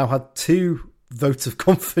Caldwell's now had 2 votes of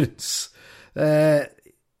confidence.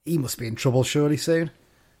 He must be in trouble surely soon.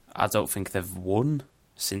 I don't think they've won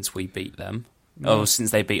since we beat them. No. Oh,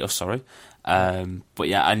 since they beat us, sorry. But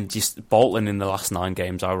yeah, and just Bolton in the last 9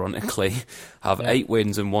 games, ironically, have 8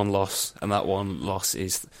 wins and 1 loss, and that 1 loss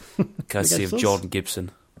is courtesy of Jordan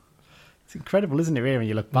Gibson. It's incredible, isn't it, really, when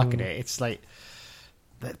you look back at it? It's like,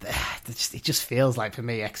 it just feels like, for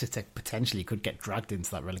me, Exeter potentially could get dragged into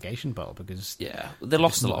that relegation battle, because... Yeah, they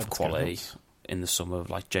lost a lot of quality in the summer,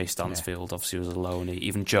 like Jay Stansfield, obviously was a loanee.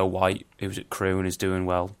 Even Joe White, who was at Crewe and is doing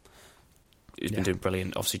well, who's been doing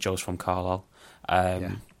brilliant. Obviously, Joe's from Carlisle.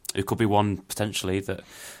 Who could be one, potentially, that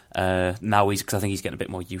now because I think he's getting a bit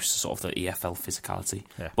more used to sort of the EFL physicality.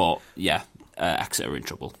 Yeah. But, Exeter are in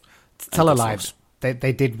trouble. Tell a lie.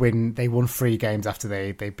 They did win. They won 3 games after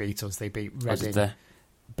they beat us. They beat Reading,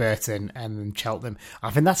 Burton, and then Cheltenham.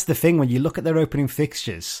 I think that's the thing when you look at their opening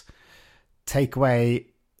fixtures. Take away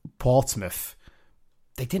Portsmouth,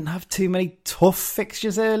 they didn't have too many tough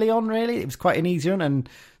fixtures early on. Really, it was quite an easy one. And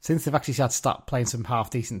since they've actually had to start playing some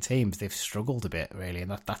half decent teams, they've struggled a bit really,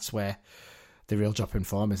 and that's where the real drop in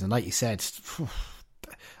form is. And like you said,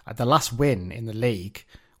 the last win in the league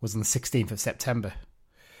was on the 16th of September.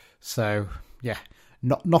 So. Yeah,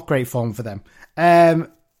 not great form for them.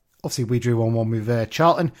 Obviously, we drew 1-1 with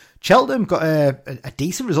Charlton. Cheltenham got a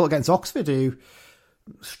decent result against Oxford, who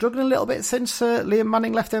struggling a little bit since Liam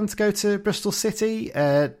Manning left them to go to Bristol City.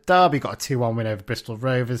 Derby got a 2-1 win over Bristol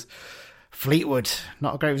Rovers. Fleetwood,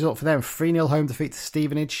 not a great result for them. 3-0 home defeat to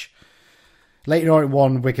Stevenage. Leyton Orient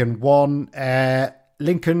 1, Wigan 1.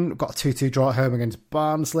 Lincoln got a 2-2 draw at home against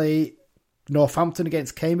Barnsley. Northampton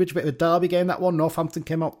against Cambridge, a bit of a derby game, that one. Northampton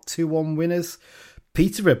came out 2-1 winners.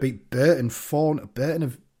 Peterborough beat Burton 4. Burton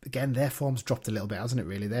have, again, their form's dropped a little bit, hasn't it,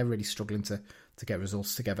 really? They're really struggling to get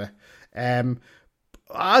results together.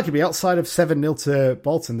 Arguably, outside of 7-0 to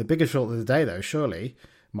Bolton, the biggest result of the day, though, surely,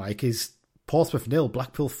 Mike, is Portsmouth 0,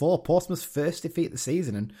 Blackpool 4. Portsmouth's first defeat of the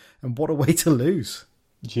season, and what a way to lose.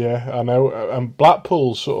 Yeah, I know. And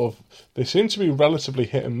Blackpool they seem to be relatively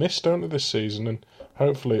hit and miss, don't they, this season? And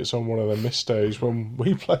hopefully it's on one of their miss days when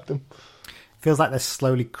we play them. Feels like they're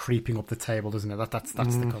slowly creeping up the table, doesn't it? That's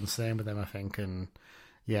the concern with them, I think. And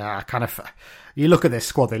Yeah, you look at this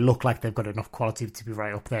squad; they look like they've got enough quality to be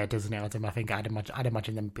right up there, doesn't it, Adam? I think I'd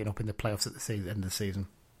imagine them being up in the playoffs at the end of the season.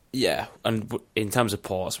 Yeah, and in terms of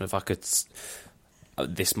Portsmouth,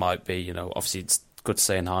 this might be, obviously it's good to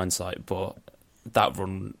say in hindsight, but that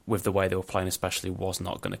run with the way they were playing, especially, was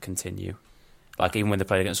not going to continue. Like even when they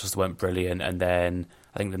played against us, they weren't brilliant, and then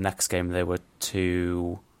I think the next game they were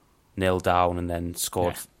 2-0 down, and then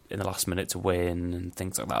scored in the last minute to win and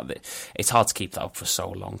things like that. It's hard to keep that up for so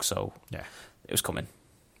long, so yeah, it was coming.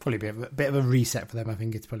 Probably a bit of a reset for them, I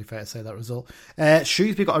think it's probably fair to say, that result.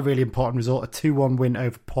 Shrewsbury got a really important result, a 2-1 win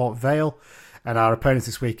over Port Vale. And our opponents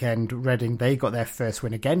this weekend, Reading, they got their first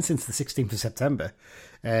win again since the 16th of September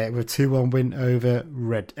with a 2-1 win over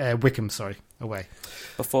Wickham, away.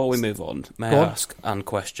 Before we move on, may I ask and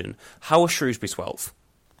question, how are Shrewsbury 12th?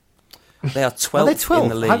 They are 12th in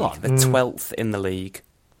the league. Hang on. They're 12th in the league.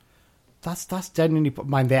 That's genuinely...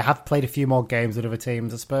 Mind, they have played a few more games than other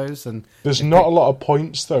teams, I suppose. And there's not a lot of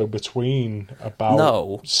points, though, between about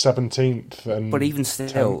 17th and but even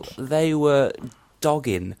still, 10th. They were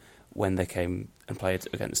dogging when they came and played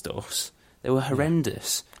against us. They were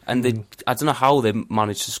horrendous. And I don't know how they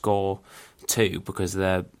managed to score 2, because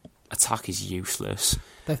their attack is useless.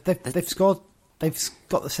 They've got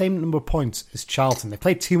the same number of points as Charlton. They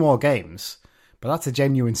played 2 more games, but that's a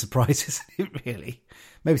genuine surprise, isn't it, really?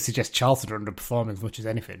 Maybe suggest Charlton are underperforming as much as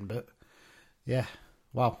anything, but yeah,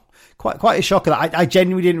 wow, quite a shocker. I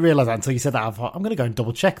genuinely didn't realise that until you said that. I thought, I'm going to go and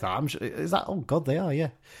double check that. I'm sure, is that? Oh God, they are. Yeah,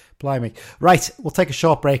 blimey. Right, we'll take a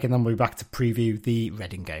short break and then we'll be back to preview the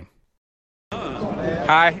Reading game.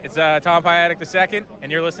 Hi, it's Tom Piatek II,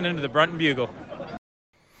 and you're listening to the Brunton Bugle.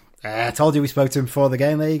 I told you we spoke to him before the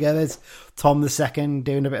game. There you go. There's Tom II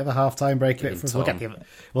doing a bit of a half-time break for us.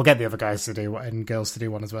 We'll get the other guys to do and girls to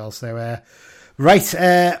do one as well. So, right,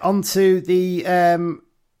 on to the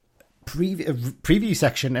preview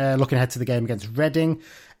section, looking ahead to the game against Reading.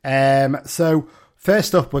 So,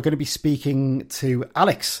 first up, we're going to be speaking to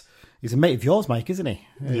Alex. He's a mate of yours, Mike, isn't he?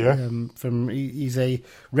 Yeah. He's a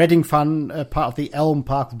Reading fan, part of the Elm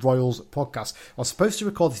Park Royals podcast. I was supposed to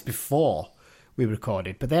record this before we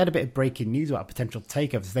recorded, but they had a bit of breaking news about potential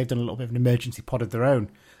takeovers. They've done a little bit of an emergency pod of their own,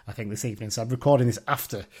 I think, this evening. So I'm recording this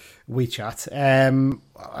after we chat. What am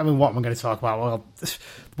I going to talk about? Well,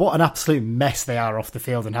 what an absolute mess they are off the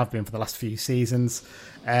field and have been for the last few seasons.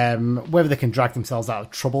 Whether they can drag themselves out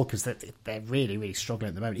of trouble, because they're really, really struggling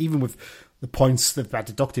at the moment. Even with the points they've had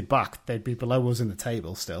deducted back, they'd be below us in the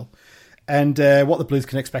table still. And what the Blues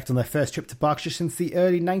can expect on their first trip to Berkshire since the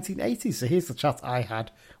early 1980s. So here's the chat I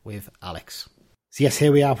had with Alex. So yes,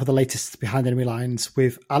 here we are for the latest Behind Enemy Lines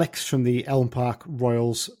with Alex from the Elm Park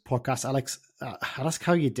Royals podcast. Alex, I'd ask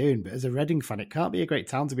how you're doing, but as a Reading fan, it can't be a great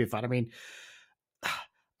town to be a fan. I mean,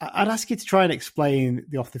 I'd ask you to try and explain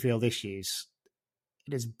the off-the-field issues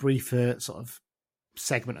in as brief a sort of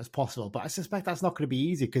segment as possible, but I suspect that's not going to be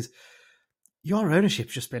easy because your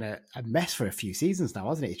ownership's just been a mess for a few seasons now,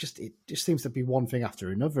 hasn't it? It just seems to be one thing after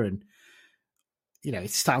another, and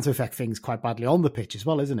it's starting to affect things quite badly on the pitch as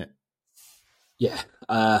well, isn't it? Yeah,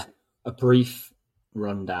 a brief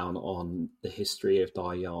rundown on the history of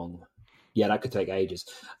Dai Yong. Yeah, that could take ages.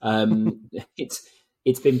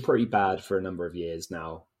 It's been pretty bad for a number of years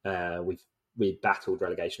now. We've battled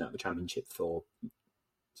relegation out of the Championship for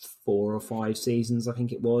 4 or 5 seasons, I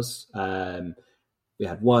think it was. We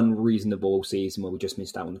had one reasonable season where we just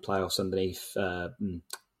missed out on the playoffs underneath Veljko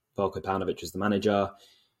Paunovic as the manager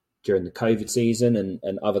during the COVID season,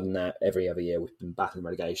 and other than that, every other year we've been battling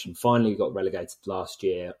relegation. Finally, we got relegated last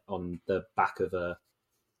year on the back of a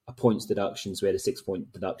points deduction. So we had a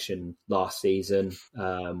 6-point deduction last season,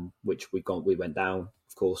 which we went down,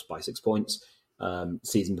 of course, by 6 points.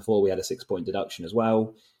 Season before, we had a 6-point deduction as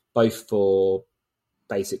well, both for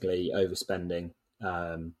basically overspending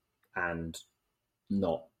and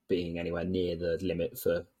not being anywhere near the limit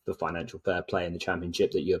for the financial fair play in the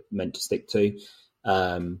Championship that you're meant to stick to.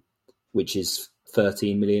 Which is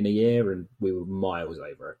 13 million a year, and we were miles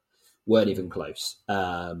over it. Weren't even close.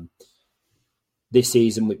 This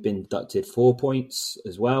season, we've been deducted 4 points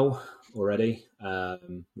as well already,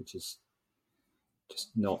 which is just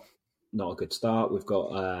not a good start. We've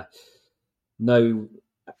got no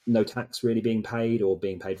tax really being paid, or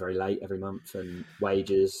being paid very late every month, and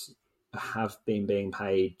wages have been being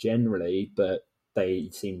paid generally, but they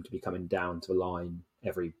seem to be coming down to a line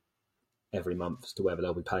every month as to whether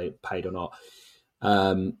they'll be paid or not.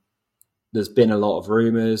 There's been a lot of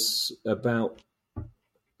rumours about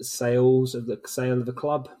sale of the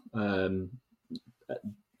club.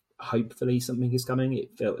 Hopefully something is coming.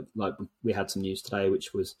 It felt like we had some news today,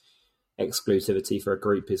 which was exclusivity for a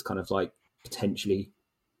group is kind of like potentially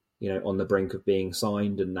on the brink of being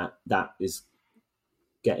signed, and that is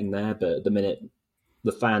getting there. But at the minute,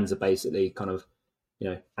 the fans are basically kind of,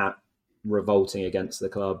 at revolting against the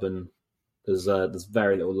club, and there's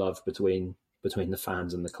very little love between the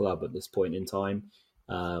fans and the club at this point in time.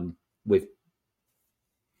 We've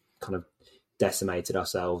kind of decimated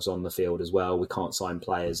ourselves on the field as well. We can't sign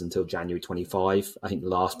players until January 25. I think the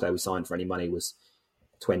last player we signed for any money was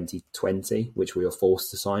 2020, which we were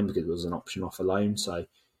forced to sign because it was an option off a loan. So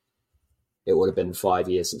it would have been 5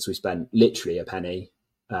 years since we spent literally a penny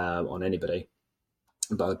on anybody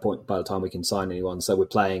by the time we can sign anyone. So we're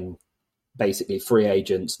playing basically free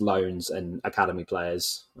agents, loans, and academy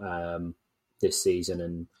players this season,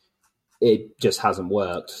 and it just hasn't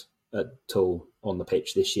worked at all on the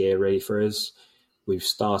pitch this year, really, for us. We've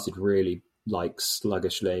started really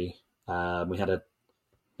sluggishly. We had a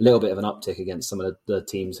little bit of an uptick against some of the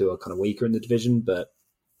teams who are kind of weaker in the division, but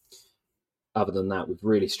other than that, we've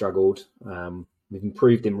really struggled. We've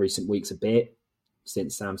improved in recent weeks a bit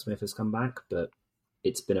since Sam Smith has come back, but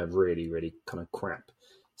it's been a really, really kind of crap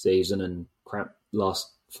season and crap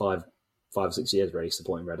last 5 or 6 years, really,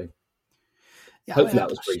 supporting Reading. Yeah, hopefully that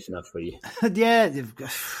was brief enough for you. Yeah,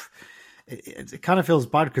 it kind of feels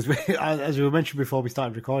bad because, as we mentioned before we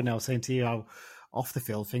started recording, I was saying to you how off the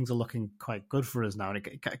field things are looking quite good for us now, and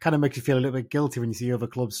it kind of makes you feel a little bit guilty when you see other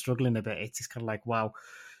clubs struggling a bit. It's just kind of like, wow,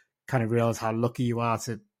 kind of realize how lucky you are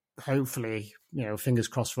to hopefully, fingers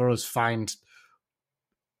crossed for us, find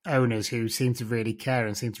owners who seem to really care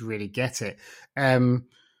and seem to really get it.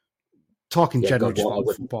 Talking generally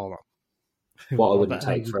about football, what I wouldn't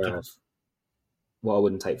take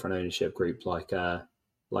for an ownership group like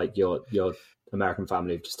your American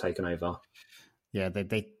family have just taken over. Yeah,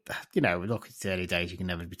 they look, it's the early days, you can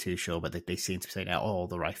never be too sure, but they seem to be saying out all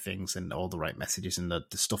the right things and all the right messages, and the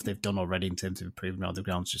stuff they've done already in terms of improving around the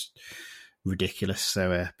ground is just ridiculous.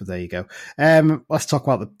 So, but there you go. Let's talk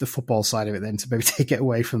about the football side of it then, to maybe take it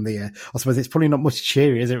away from I suppose it's probably not much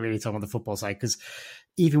cheery, is it, really, Tom, on the football side? Because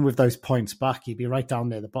even with those points back, you'd be right down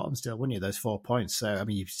near the bottom still, wouldn't you, those 4 points? So, I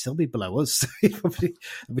mean, you'd still be below us,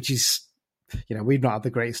 which is, we've not had the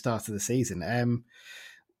great start of the season.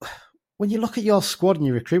 When you look at your squad and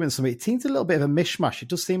your recruitment, it seems a little bit of a mishmash. It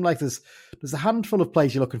does seem like there's a handful of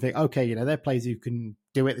players you look and think, okay, they're players who can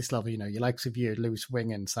do it at this level. You likes of you, Lewis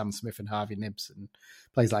Wing and Sam Smith and Harvey Nibbs and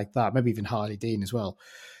players like that, maybe even Harley Dean as well.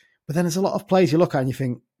 But then there's a lot of players you look at and you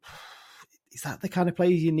think, is that the kind of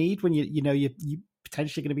players you need when you're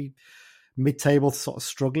potentially going to be mid-table, sort of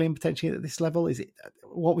struggling potentially at this level?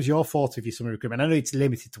 What was your thought of your summer recruitment? I know it's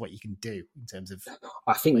limited to what you can do in terms of.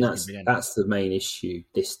 I think that's the main issue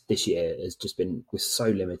this year, has just been, we're so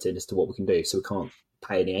limited as to what we can do, so we can't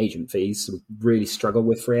pay any agent fees. So we really struggle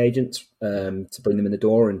with free agents to bring them in the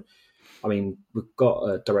door. And I mean, we've got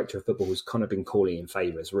a director of football who's kind of been calling in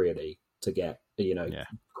favours, really, to get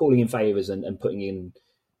calling in favours and putting in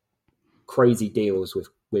crazy deals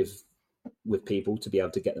with people to be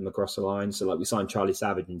able to get them across the line. So we signed Charlie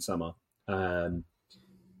Savage in summer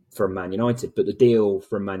from Man United, but the deal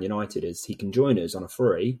from Man United is he can join us on a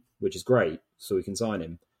free, which is great, so we can sign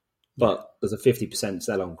him. But there's a 50%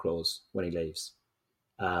 sell-on clause when he leaves.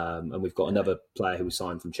 And we've got another player who we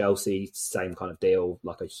signed from Chelsea, same kind of deal,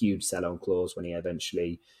 like a huge sell-on clause when he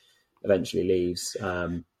eventually leaves.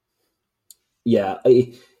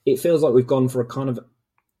 It feels like we've gone for a kind of,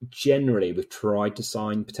 generally we've tried to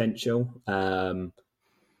sign potential,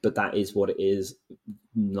 but that is what it is.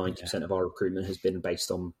 90% of our recruitment has been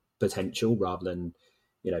based on potential rather than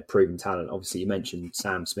proven talent. Obviously you mentioned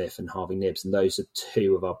Sam Smith and Harvey Nibbs, and those are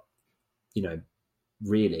two of our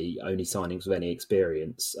really only signings with any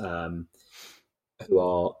experience who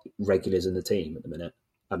are regulars in the team at the minute.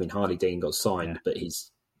 I mean, Harley Dean got signed, but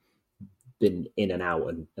he's been in and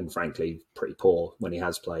out and frankly pretty poor when he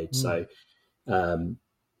has played. So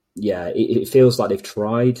it feels like they've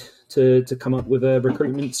tried to come up with a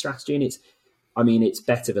recruitment strategy, and it's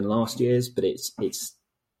better than last year's, but it's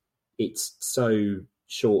so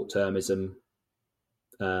short-termism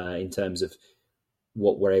in terms of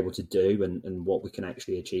what we're able to do and what we can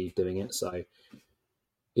actually achieve doing it. So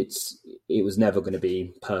it was never going to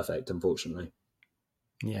be perfect, unfortunately.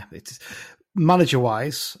 Yeah, it's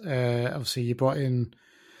manager-wise. Obviously, you brought in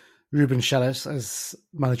Ruben Schellers as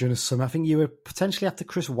manager in the summer. I think you were potentially after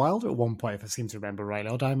Chris Wilder at one point, if I seem to remember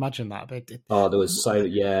rightly. Or did I imagine that? There was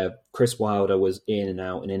Chris Wilder was in and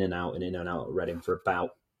out at Reading for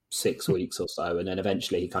about 6 weeks or so, and then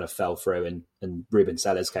eventually he kind of fell through, and Ruben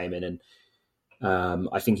Sellers came in, and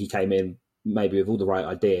I think he came in maybe with all the right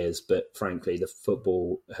ideas, but frankly, the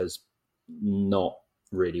football has not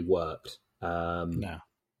really worked.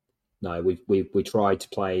 No, we tried to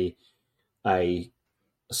play a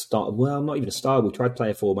start. Well, not even a style. We tried to play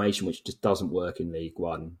a formation which just doesn't work in League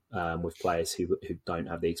One with players who don't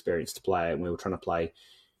have the experience to play it. And we were trying to play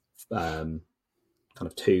kind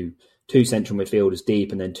of two central midfielders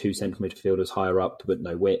deep and then two central midfielders higher up, but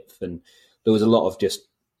no width. And there was a lot of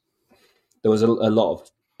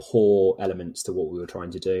poor elements to what we were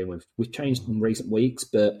trying to do. And we've changed in recent weeks,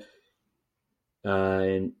 but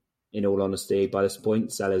in all honesty, by this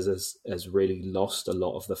point, Sellers has really lost a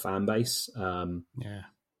lot of the fan base. And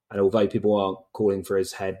although people aren't calling for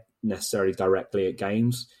his head necessarily directly at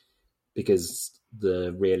games, because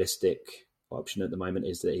the realistic option at the moment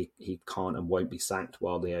is that he can't and won't be sacked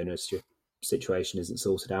while the ownership situation isn't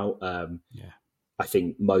sorted out. I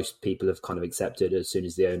think most people have kind of accepted as soon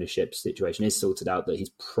as the ownership situation is sorted out that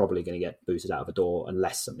he's probably going to get booted out of a door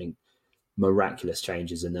unless something miraculous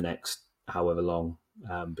changes in the next however long.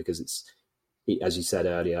 Because as you said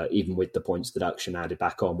earlier, even with the points deduction added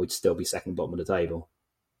back on, we'd still be second bottom of the table.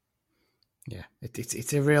 Yeah,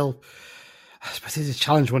 it's a real, I suppose it's a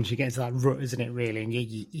challenge once you get into that rut, isn't it, really? And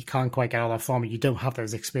you can't quite get all that form. You don't have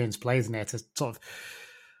those experienced players in there to sort of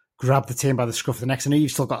grab the team by the scruff of the neck. I know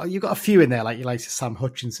you've got a few in there, like you like Sam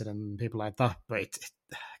Hutchinson and people like that. But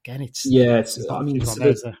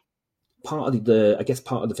part of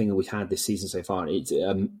the thing that we've had this season so far.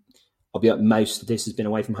 I'll be honest, most of this has been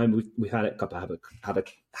away from home. We've had it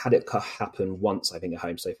happen once, I think, at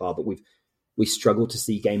home so far, but we struggled to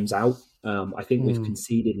see games out. I think we've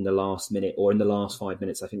conceded in the last minute or in the last 5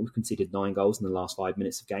 minutes. I think we've conceded 9 goals in the last 5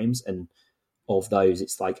 minutes of games. And of those,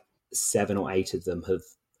 it's like 7 or 8 of them have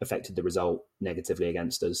affected the result negatively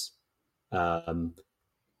against us. And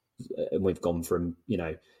we've gone from,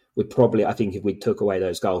 I think if we took away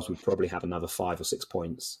those goals, we'd probably have another 5 or 6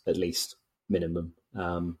 points at least minimum.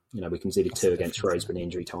 We conceded 2 against Shrewsbury in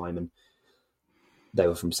injury time, and they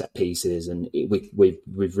were from set pieces. And we've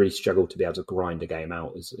really struggled to be able to grind a game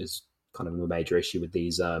out is kind of a major issue with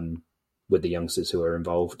these with the youngsters who are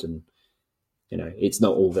involved. And it's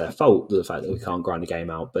not all their fault, the fact that we can't grind a game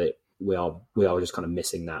out, but we are just kind of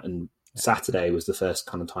missing that. And Saturday was the first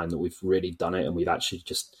kind of time that we've really done it, and we've actually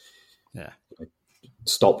just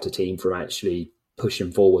stopped a team from actually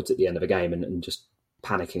pushing forwards at the end of a game and just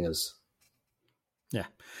panicking us. Yeah.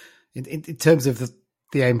 In terms of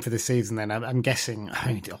the aim for the season, then, I'm guessing,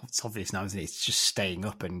 it's obvious now, isn't it? It's just staying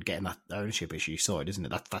up and getting that ownership issue sorted, isn't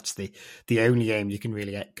it? That's the only aim you can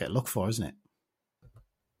really look for, isn't it?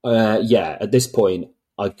 At this point,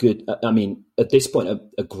 a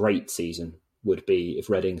great season would be if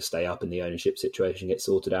Reading stay up and the ownership situation gets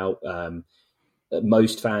sorted out.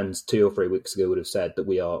 Most fans 2 or 3 weeks ago would have said that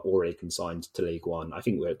we are already consigned to League One. I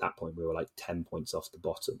think we're at that point, we were like 10 points off the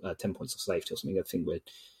bottom, 10 points off safety or something. I think we're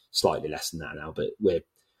slightly less than that now, but we're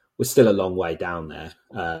still a long way down there.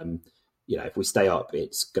 If we stay up,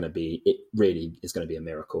 it really is going to be a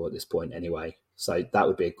miracle at this point anyway. So that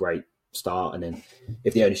would be a great start. And then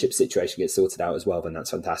if the ownership situation gets sorted out as well, then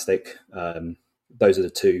that's fantastic. Those are the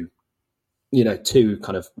two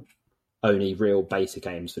kind of only real basic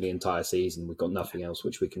aims for the entire season. We've got nothing else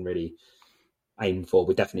which we can really aim for.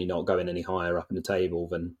 We're definitely not going any higher up in the table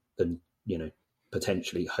than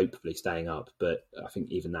potentially, hopefully staying up. But I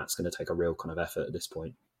think even that's going to take a real kind of effort at this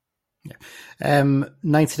point. Yeah.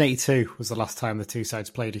 1982 was the last time the two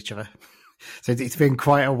sides played each other. So it's been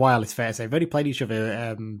quite a while, it's fair to say. They've only played each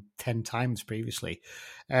other 10 times previously.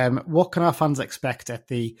 What can our fans expect at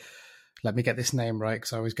the, let me get this name right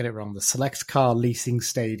because I always get it wrong, the Select Car Leasing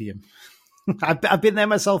Stadium? I've been there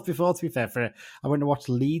myself before, to be fair. I went to watch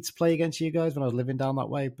Leeds play against you guys when I was living down that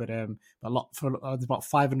way, but there's about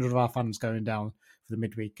 500 of our fans going down for the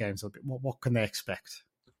midweek game. So what can they expect?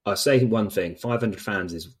 I'll say one thing, 500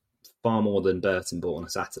 fans is far more than Burton bought on a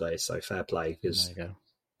Saturday, so fair play, because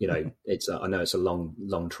it's I know it's a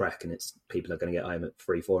long trek, and it's people are going to get home at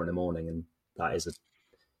 3-4 in the morning, and that is a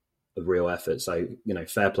real effort. So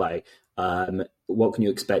fair play. What can you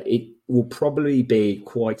expect? It will probably be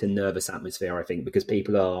quite a nervous atmosphere, I think, because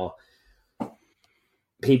people are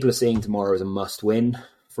seeing tomorrow as a must-win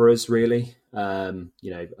for us, really.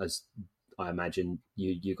 As I imagine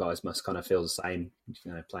you guys must kind of feel the same.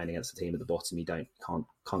 Playing against a team at the bottom, you can't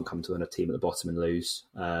come to a team at the bottom and lose.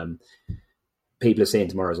 People are seeing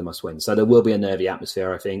tomorrow as a must-win, so there will be a nervy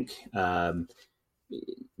atmosphere, I think.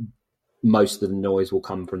 Most of the noise will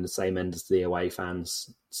come from the same end as the away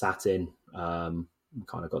fans sat in.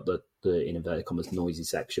 Kind of got the in inverted commas noisy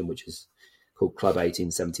section, which is called Club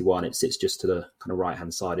 1871. It sits just to the kind of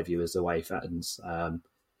right-hand side of you as away fans.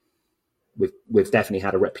 We've definitely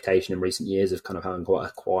had a reputation in recent years of kind of having quite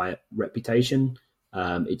a quiet reputation.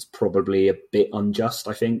 It's probably a bit unjust,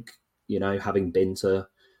 I think, having been to,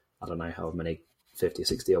 I don't know how many 50 or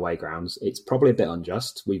 60 away grounds, it's probably a bit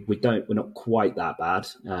unjust. We're not quite that bad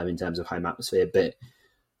in terms of home atmosphere, but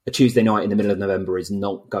a Tuesday night in the middle of November is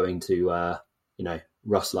not going to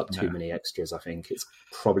rustle up too many extras. I think it's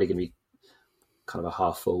probably going to be kind of a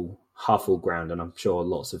half full ground, and I'm sure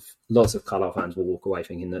lots of Carlisle fans will walk away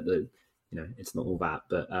thinking that it's not all that.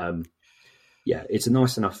 But it's a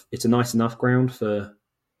nice enough ground for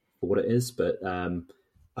what it is. But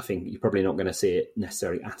I think you're probably not going to see it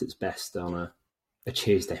necessarily at its best on a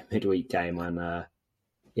Tuesday midweek game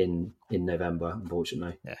in November,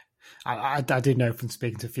 unfortunately. Yeah, I did know from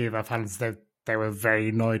speaking to a few of our fans that they were very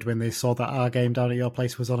annoyed when they saw that our game down at your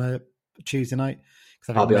place was on a Tuesday night.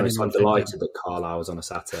 I'll be honest, I'm delighted that Carlisle was on a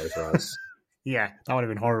Saturday for us. Yeah, that would have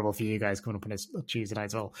been horrible for you guys coming up on a Tuesday night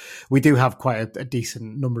as well. We do have quite a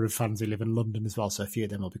decent number of fans who live in London as well, so a few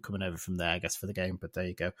of them will be coming over from there, I guess, for the game, but there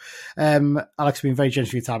you go. Alex, you've been very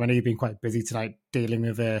generous for your time. I know you've been quite busy tonight dealing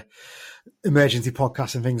with emergency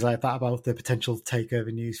podcasts and things like that about the potential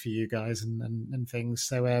takeover news for you guys and things.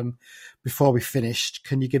 So before we finished,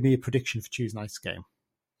 can you give me a prediction for Tuesday night's game?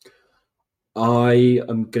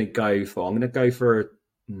 I'm going to go for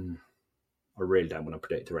I really don't want to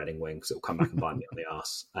predict a Reading win because it'll come back and bite me on the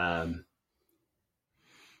arse.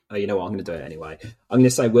 You know what? I'm going to do it anyway. I'm going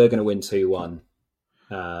to say we're going to win 2-1.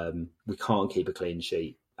 We can't keep a clean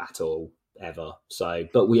sheet at all, ever.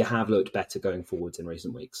 But we have looked better going forwards in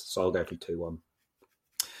recent weeks. So I'll go for 2-1.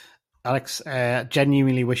 Alex,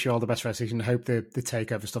 genuinely wish you all the best for the season. Hope the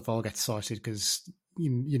takeover stuff all gets sorted because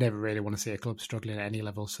you never really want to see a club struggling at any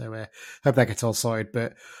level. So hope that gets all sorted.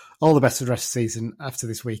 But all the best for the rest of the season after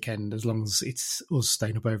this weekend, as long as it's us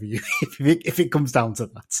staying up over you, if it comes down to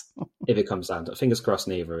that. If it comes down to it. Fingers crossed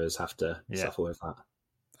neither of us have to suffer with that.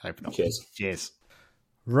 Hope not. Cheers.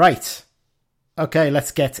 Right. Okay,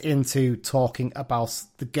 let's get into talking about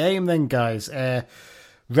the game then, guys.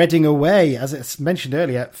 Reading away, as it's mentioned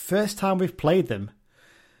earlier, first time we've played them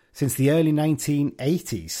since the early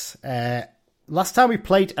 1980s. Last time we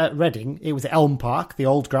played at Reading, it was at Elm Park, the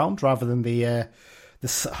old ground, rather than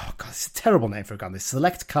it's a terrible name for a ground. The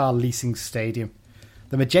Select Car Leasing Stadium.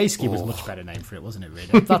 The Majewski was a much better name for it, wasn't it,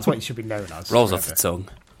 really? That's what it should be known as. Rolls off the tongue.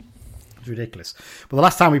 It's ridiculous. But the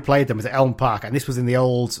last time we played them was at Elm Park, and this was in the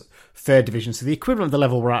old third division, so the equivalent of the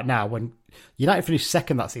level we're at now. When United finished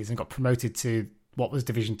second that season, got promoted to what was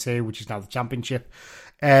Division 2, which is now the Championship.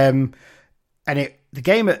 And the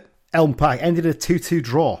game at Elm Park ended in a 2-2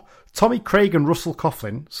 draw. Tommy Craig and Russell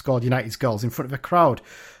Coughlin scored United's goals in front of a crowd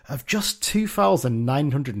of just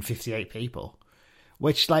 2,958 people,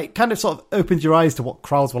 which kind of sort of opens your eyes to what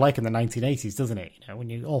crowds were like in the 1980s, doesn't it? When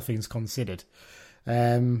you all things considered.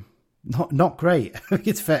 Not great, I think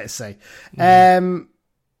it's fair to say.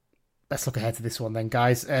 Let's look ahead to this one then,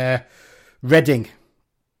 guys. Reading.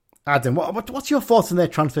 Adam, what's your thoughts on their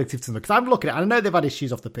transfer activity? Because I'm looking at it, I know they've had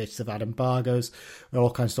issues off the pitch, they've had embargoes and all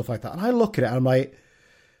kinds of stuff like that, and I look at it and I'm like,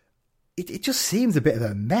 it just seems a bit of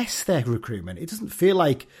a mess, their recruitment. It doesn't feel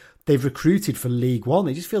like they've recruited for League One.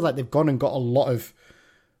 It just feels like they've gone and got a lot of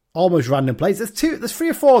almost random players. There's 3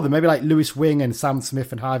 or 4 of them, maybe like Lewis Wing and Sam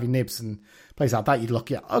Smith and Harvey Nibbs and players like that. You'd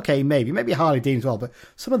look at, okay, maybe Harley Dean as well, but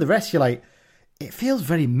some of the rest, you're like, it feels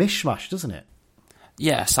very mishmash, doesn't it?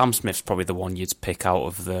 Yeah, Sam Smith's probably the one you'd pick out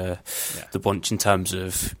of the bunch in terms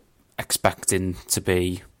of expecting to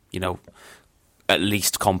be, at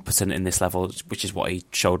least competent in this level, which is what he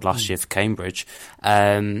showed last year for Cambridge.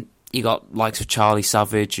 You got likes of Charlie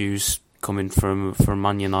Savage, who's coming from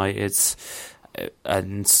Man United,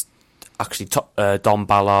 and actually Don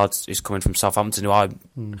Ballard, who's coming from Southampton, who I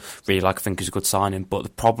really like. I think is a good signing. But the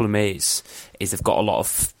problem is they've got a lot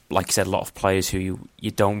of, like you said, a lot of players who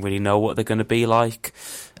you don't really know what they're going to be like.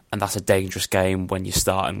 And that's a dangerous game when you're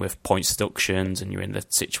starting with points deductions and you're in the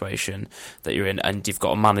situation that you're in. And you've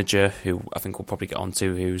got a manager who I think we'll probably get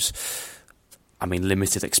onto who's,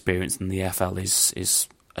 limited experience in the EFL is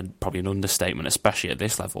probably an understatement, especially at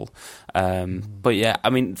this level. But yeah,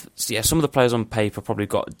 some of the players on paper probably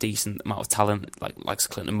got a decent amount of talent, like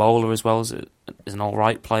Clinton Mola as well as an all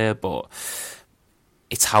right player, but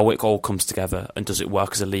it's how it all comes together and does it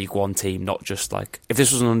work as a League One team, not just if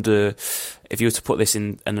this was if you were to put this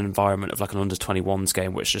in an environment of like an under-21s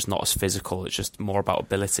game where it's just not as physical, it's just more about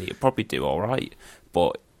ability, it'd probably do all right,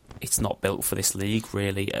 but it's not built for this league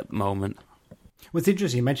really at the moment. Well, it's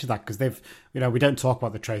interesting you mentioned that because they've, we don't talk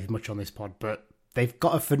about the trophy much on this pod, but they've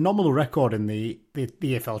got a phenomenal record in the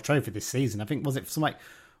EFL trophy this season. I think, was it something like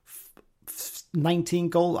 19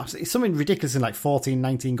 goals? It's something ridiculous in 14,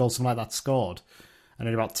 19 goals, something like that scored. And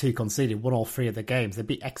only about 2 conceded, won all 3 of the games. They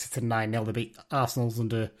beat Exeter 9-0. They beat Arsenal's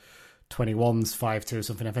under 21s 5-2 or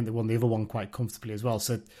something. I think they won the other one quite comfortably as well.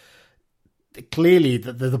 So clearly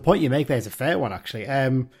the point you make there is a fair one, actually.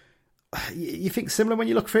 You think similar when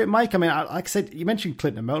you look through it, Mike? I mean, like I said, you mentioned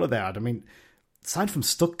Clinton Mola there. I mean, signed from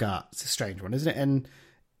Stuttgart, it's a strange one, isn't it? And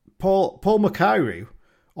Paul Makaru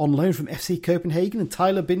on loan from FC Copenhagen and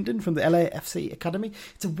Tyler Binden from the LAFC Academy.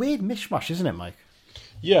 It's a weird mishmash, isn't it, Mike?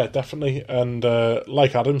 Yeah, definitely. And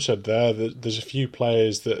like Adam said there's a few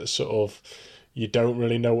players that sort of you don't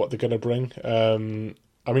really know what they're going to bring.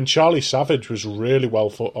 I mean, Charlie Savage was really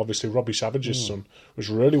well thought. Obviously, Robbie Savage's son was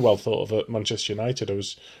really well thought of at Manchester United. I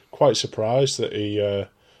was quite surprised that he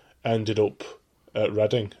ended up at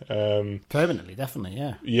Reading. Permanently, definitely,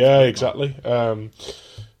 yeah. Yeah, exactly.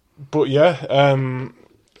 But yeah,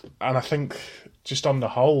 and I think just on the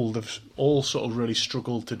whole, they've all sort of really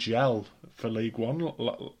struggled to gel for League One.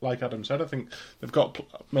 Like Adam said, I think they've got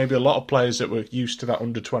maybe a lot of players that were used to that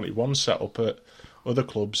under-21 setup at other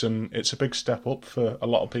clubs, and it's a big step up for a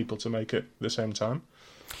lot of people to make it at the same time.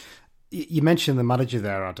 You mentioned the manager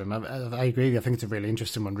there, Adam. I agree with you. I think it's a really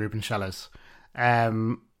interesting one, Ruben Schellers.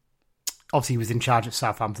 Obviously, he was in charge at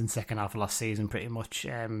Southampton second half of last season, pretty much.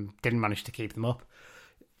 Didn't manage to keep them up.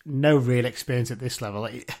 No real experience at this level.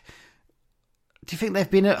 Do you think they've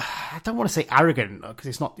been, I don't want to say arrogant, because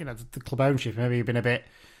it's not, the club ownership, maybe been a bit,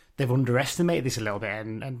 they've underestimated this a little bit,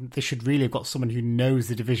 and they should really have got someone who knows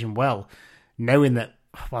the division well, knowing that,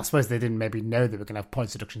 well, I suppose they didn't maybe know they were going to have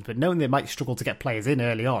points deductions, but knowing they might struggle to get players in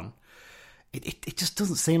early on, it just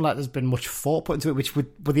doesn't seem like there's been much thought put into it, which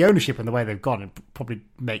with the ownership and the way they've gone, it probably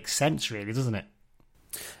makes sense, really, doesn't it?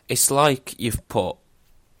 It's like you've put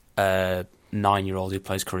a 9-year-old who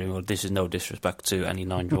plays career mode. This is no disrespect to any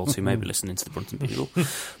 9-year-olds who may be listening to the Brunton Beagle,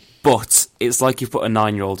 but it's like you've put a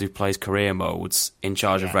 9-year-old who plays career modes in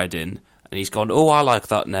charge of Reading, and he's gone, oh, I like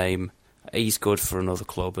that name. He's good for another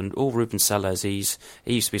club, and Ruben Sellers, he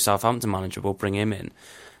used to be Southampton manager. We'll bring him in.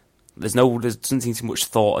 There doesn't seem too much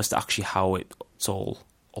thought as to actually how it's all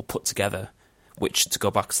put together. Which, to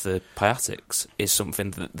go back to the Piatics, is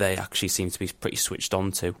something that they actually seem to be pretty switched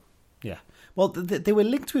on to. Yeah, well, they were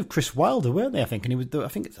linked with Chris Wilder, weren't they? I think, and I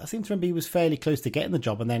seem to remember he was fairly close to getting the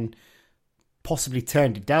job, and then possibly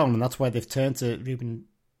turned it down, and that's why they've turned to Ruben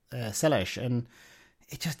Sellers, and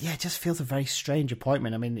it just feels a very strange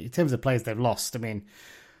appointment. I mean, in terms of players they've lost, I mean,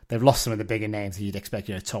 they've lost some of the bigger names that you'd expect.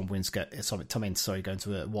 Tom Ince going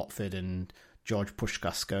to Watford, and George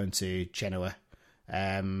Puskás going to Genoa.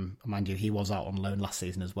 Mind you, he was out on loan last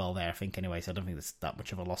season as well there, I think, anyway, so I don't think there's that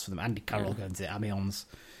much of a loss for them. Andy Carroll going to Amiens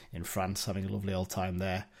in France, having a lovely old time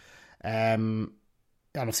there. And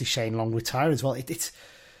obviously Shane Long retired as well. I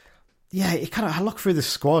look through the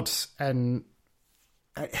squad, and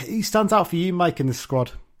he stands out for you, Mike, in the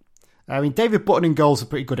squad. I mean, David Button in goal's a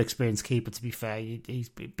pretty good experienced keeper, to be fair. He's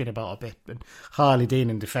been about a bit, and Harley Dean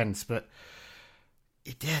in defence, but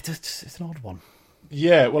it's an odd one.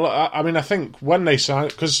 Yeah, well, I mean, I think when they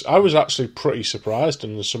signed, because I was actually pretty surprised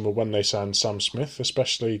in the summer when they signed Sam Smith,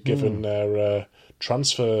 especially given their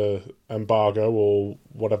transfer embargo or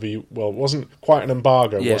whatever it wasn't quite an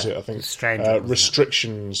embargo, was it? I think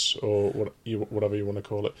restrictions or whatever you want to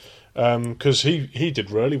call it. Because he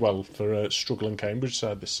did really well for a struggling Cambridge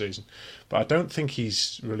side this season, but I don't think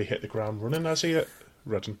he's really hit the ground running, has he, at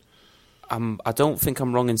Reading? I don't think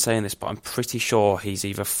I'm wrong in saying this, but I'm pretty sure he's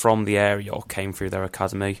either from the area or came through their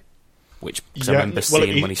academy, I remember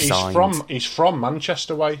seeing when he signed. He's from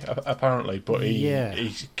Manchester way, apparently, but I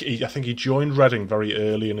think he joined Reading very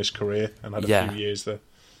early in his career and had a few years there.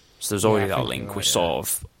 So there's already that link, which sort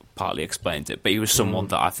of partly explains it. But he was someone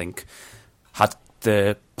that I think, had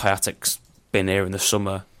the Piatics been here in the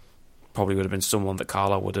summer, probably would have been someone that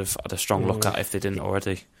Carla would have had a strong look at if they didn't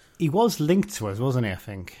already. He was linked to us, wasn't he, I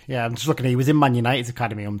think? Yeah, I'm just looking at he was in Man United's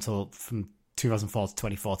academy from 2004 to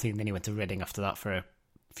 2014, then he went to Reading after that for a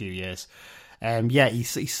few years.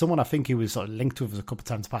 He's someone I think he was sort of linked with us a couple of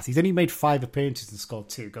times past. He's only made 5 appearances and scored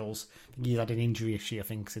 2 goals. I think he's had an injury issue, I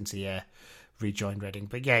think, since he rejoined Reading.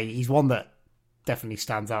 But yeah, he's one that definitely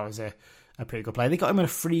stands out as a pretty good player. They got him on a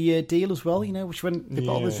 3-year deal as well, which when they've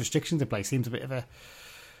got all those restrictions in place seems a bit of a...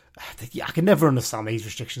 I can never understand these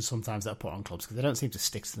restrictions sometimes that are put on clubs because they don't seem to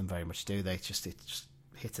stick to them very much, do they? It's just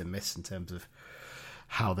hit and miss in terms of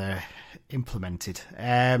how they're implemented.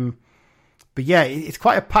 But yeah, it's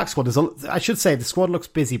quite a packed squad. I should say the squad looks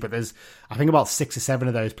busy, but there's, I think, about 6 or 7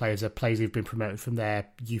 of those players are players who've been promoted from their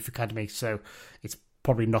youth academy, so it's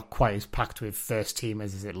probably not quite as packed with first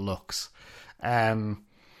teamers as it looks. But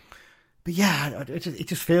yeah, it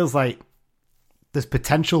just feels like there's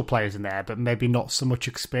potential players in there, but maybe not so much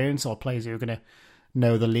experience or players who are going to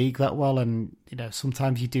know the league that well. And,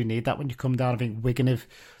 sometimes you do need that when you come down. I think Wigan have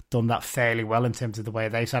done that fairly well in terms of the way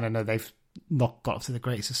they sound. I know they've not got to the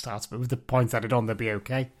greatest of starts, but with the points added on, they'll be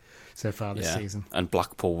okay. so far this season. And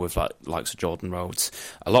Blackpool with likes of Jordan Rhodes.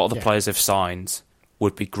 A lot of the players they've signed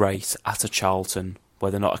would be great at a Charlton where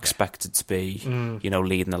they're not expected to be,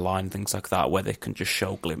 leading the line, things like that, where they can just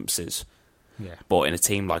show glimpses. Yeah. But in a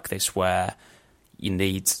team like this where you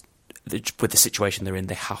need, with the situation they're in,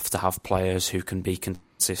 they have to have players who can be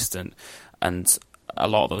consistent. And a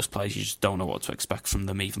lot of those players, you just don't know what to expect from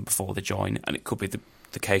them even before they join. And it could be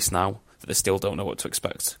the case now that they still don't know what to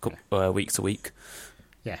expect week to week.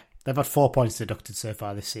 Yeah, they've had 4 points deducted so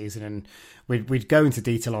far this season, and we'd go into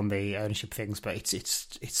detail on the ownership things, but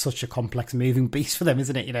it's such a complex moving beast for them,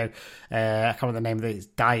 isn't it? I can't remember the name of it. It's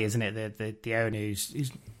Dai, isn't it? The owner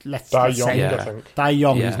who's Dai Young, I think. Dai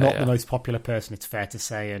Young is not the most popular person, it's fair to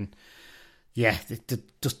say, and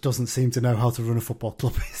it just doesn't seem to know how to run a football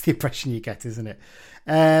club. It's the impression you get, isn't it?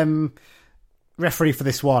 Referee for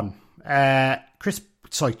this one,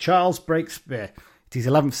 Charles Breakspear. It's his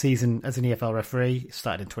 11th season as an EFL referee.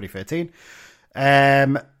 Started in 2013.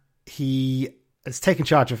 He has taken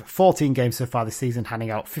charge of 14 games so far this season, handing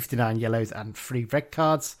out 59 yellows and 3 red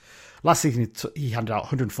cards. Last season, he handed out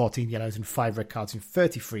 114 yellows and 5 red cards in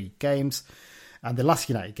 33 games. And the last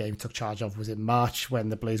United game he took charge of was in March when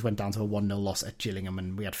the Blues went down to a 1-0 loss at Gillingham,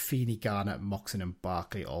 and we had Feeney, Garner, Moxon and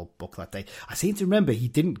Barkley all booked that day. I seem to remember he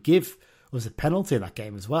didn't give us a penalty in that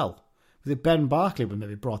game as well. Was it Ben Barkley was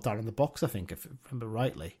maybe brought down in the box, I think, if I remember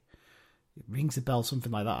rightly? It rings a bell,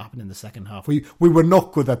 something like that happened in the second half. We were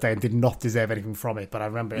not good that day and did not deserve anything from it, but I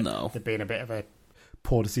remember there being a bit of a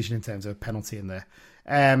poor decision in terms of a penalty in there.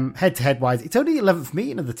 Head-to-head wise, it's only the 11th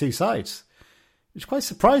meeting of the two sides, which quite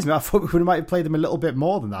surprised me. I thought we might have played them a little bit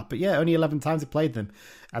more than that, but yeah, only 11 times we played them.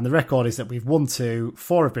 And the record is that we've won 2,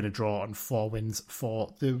 4 have been a draw, and 4 wins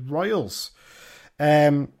for the Royals.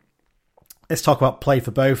 Let's talk about play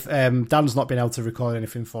for both. Dan's not been able to record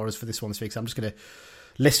anything for us for this one this week, so I'm just going to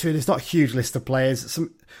list through. There's not a huge list of players.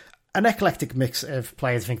 An eclectic mix of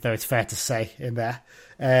players, I think, though, it's fair to say, in there.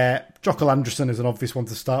 Jockel Anderson is an obvious one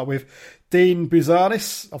to start with. Dean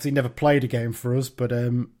Bouzanis, obviously never played a game for us, but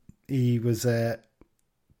he was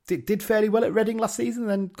did fairly well at Reading last season,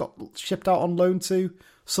 and then got shipped out on loan to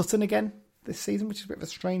Sutton again this season, which is a bit of a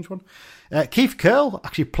strange one. Keith Curl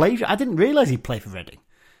actually played. I didn't realise he'd play for Reading.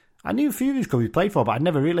 I knew a few of these clubs he played for, but I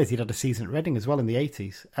never realised he'd had a season at Reading as well in the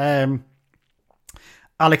 80s.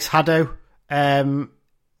 Alex Haddo.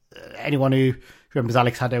 Anyone who remembers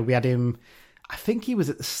Alex Haddo, we had him, I think he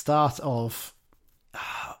was at the start of,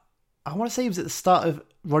 I want to say he was at the start of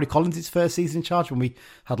Rory Collins' first season in charge when we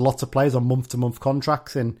had lots of players on month-to-month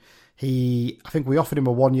contracts, and I think we offered him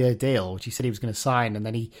a 1-year deal, which he said he was going to sign, and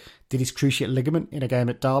then he did his cruciate ligament in a game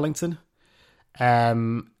at Darlington.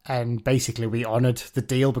 And basically we honoured the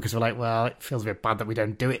deal because we're like, well, it feels a bit bad that we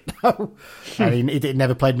don't do it now. And he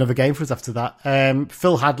never played another game for us after that.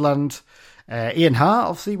 Phil Hadland, Ian Hart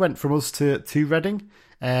obviously went from us to Reading.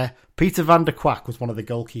 Peter van der Kwak was one of the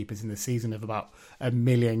goalkeepers in the season of about 1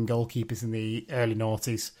 million goalkeepers in the early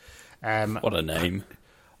noughties. What a name.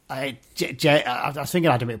 I was thinking,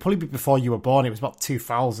 Adam, it'd probably be before you were born. It was about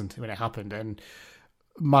 2000 when it happened. And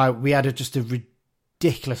we had just a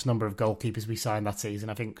ridiculous number of goalkeepers we signed that season.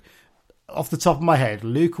 I think, off the top of my head,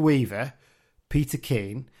 Luke Weaver, Peter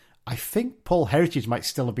Keane, I think Paul Heritage might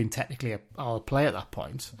still have been technically our player at that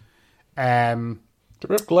point. Did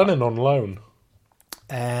we have Glennon on loan?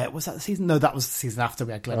 Was that the season? No, that was the season after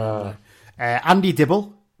we had Glennon on loan. Andy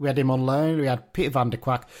Dibble, we had him on loan. We had Peter van der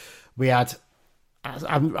Kwak. We had...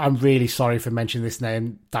 I'm really sorry for mentioning this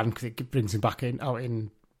name, Dan, because it brings him back out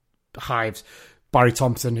in hives. Barry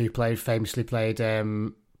Thompson, who famously played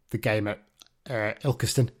the game at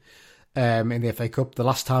Ilkeston in the FA Cup. The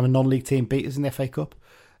last time a non-league team beat us in the FA Cup.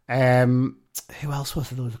 Who else was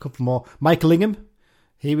there? There was a couple more. Michael Ingham,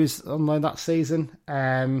 he was on loan that season.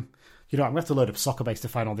 I'm going to have to load up Soccerbase to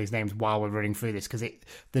find all these names while we're running through this, because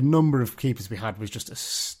the number of keepers we had was just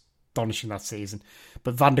astonishing that season.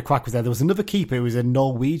 But Van der Kwak was there. There was another keeper who was a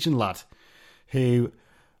Norwegian lad who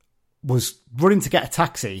was running to get a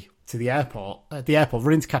taxi to the airport,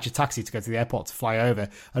 running to catch a taxi to go to the airport to fly over,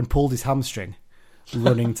 and pulled his hamstring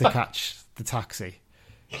running to catch the taxi,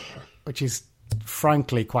 which is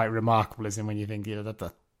frankly quite remarkable, isn't it, when you think,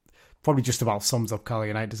 that probably just about sums up Carlisle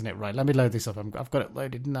United, doesn't it? Right, let me load this up. I've got it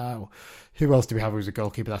loaded now. Who else do we have who was a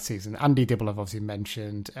goalkeeper that season? Andy Dibble, I've obviously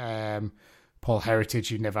mentioned. Paul Heritage,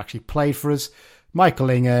 who never actually played for us. Michael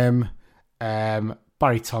Ingham,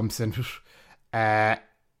 Barry Thompson,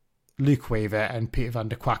 Luke Weaver, and Peter van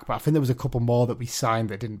der Kwak. But I think there was a couple more that we signed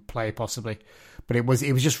that didn't play, possibly. But it was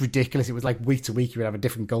just ridiculous. It was like week to week you would have a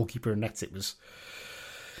different goalkeeper and nets. It was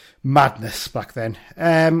madness back then.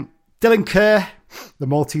 Dylan Kerr, the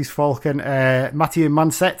Maltese Falcon. Matthew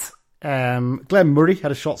Manset, Glenn Murray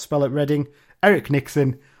had a short spell at Reading. Eric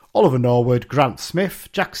Nixon, Oliver Norwood, Grant Smith,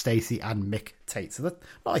 Jack Stacey, and Mick Tate. So that's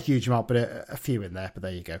not a huge amount, but a few in there. But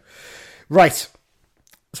there you go. Right.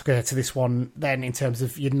 Let's go to this one then in terms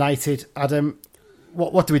of United. Adam,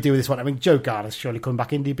 what do we do with this one? I mean, Joe Garner's surely coming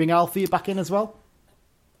back in. Do you bring Alfie back in as well?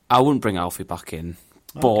 I wouldn't bring Alfie back in,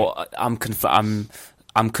 but I'm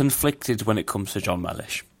conflicted when it comes to John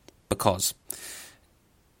Mellish because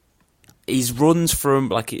his runs from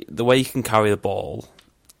the way he can carry the ball.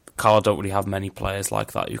 Carl don't really have many players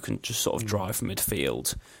like that who can just sort of drive from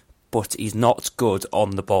midfield, but he's not good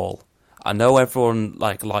on the ball. I know everyone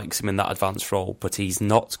likes him in that advanced role, but he's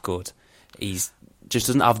not good. He's just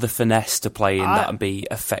doesn't have the finesse to play in that and be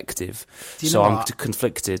effective. So I'm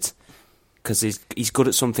conflicted because he's good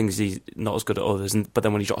at some things, he's not as good at others. But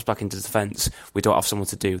then when he drops back into defence, we don't have someone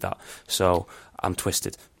to do that. So I'm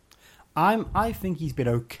twisted. I think he's been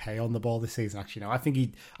okay on the ball this season. Actually, no, I think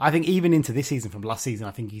even into this season from last season,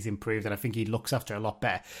 I think he's improved, and I think he looks after it a lot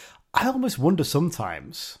better. I almost wonder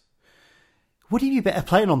sometimes, would he be better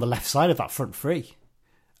playing on the left side of that front three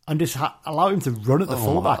and just allow him to run at the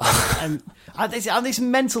fullback? And it's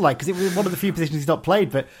mental, because it was one of the few positions he's not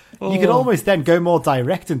played. But you could almost then go more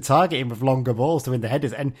direct and target him with longer balls to win the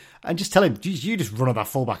headers, and just tell him, you just run at that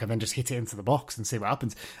fullback and then just hit it into the box and see what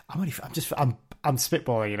happens. I'm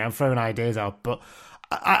spitballing, I'm throwing ideas out, but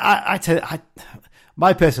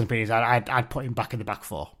my personal opinion is I'd put him back in the back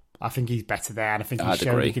four. I think he's better there, and I think he's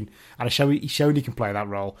shown he can play that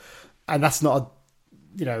role. And that's not,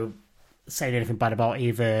 saying anything bad about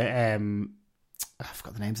either. I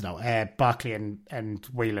forgot the names now. Barkley and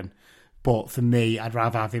Whelan, but for me, I'd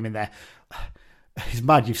rather have him in there. It's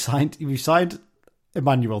mad. You've signed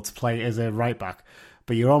Emmanuel to play as a right back,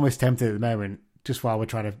 but you're almost tempted at the moment, just while we're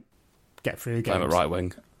trying to get through the games. Play him at right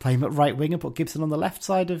wing. Play him at right wing and put Gibson on the left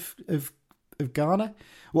side of Garner.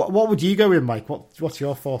 What would you go with, Mike? What's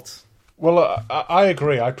your thoughts? Well, I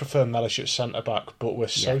agree. I prefer Mellish at centre-back, but we're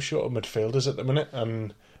so short of midfielders at the minute,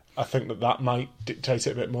 and I think that might dictate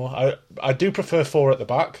it a bit more. I do prefer 4 at the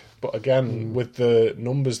back, but again, with the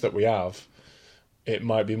numbers that we have, it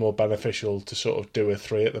might be more beneficial to sort of do a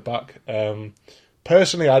 3 at the back.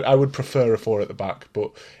 Personally, I would prefer a 4 at the back,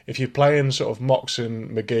 but if you're playing sort of Moxon,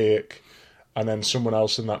 McGeoch, and then someone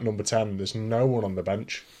else in that number 10, there's no one on the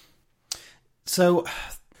bench. So,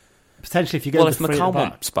 potentially if you go if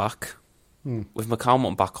McCalmont's back... With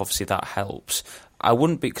McCalmont back, obviously that helps. I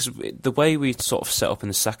wouldn't be, because the way we sort of set up in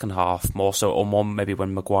the second half, more so, or more maybe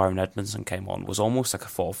when Maguire and Edmondson came on, was almost like a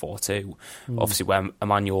 4-4-2. Obviously, where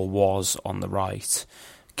Emmanuel was on the right,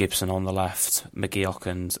 Gibson on the left, McGeoch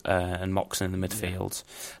and Moxon in the midfield,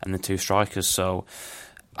 and the 2 strikers. So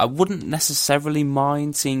I wouldn't necessarily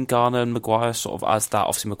mind seeing Garner and Maguire sort of as that.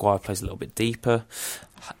 Obviously, Maguire plays a little bit deeper.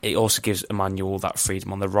 It also gives Emmanuel that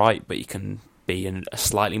freedom on the right, but you can be in a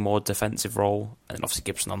slightly more defensive role, and then obviously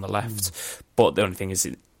Gibson on the left. But the only thing is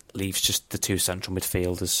it leaves just the 2 central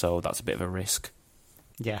midfielders, so that's a bit of a risk.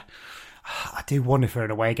 Yeah. I do wonder for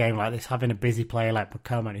an away game like this, having a busy player like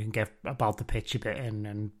McCalmont who can get about the pitch a bit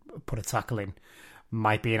and put a tackle in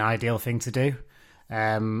might be an ideal thing to do.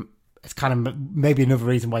 It's kind of maybe another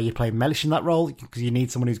reason why you play Mellish in that role, because you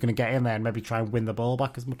need someone who's going to get in there and maybe try and win the ball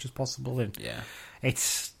back as much as possible. And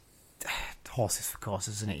it's horses for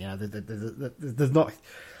courses, isn't it? There's not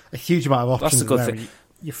a huge amount of options. That's the good thing.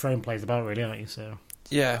 You're throwing plays about, really, aren't you? So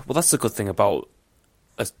yeah, well, that's the good thing about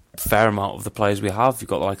a fair amount of the players we have. You've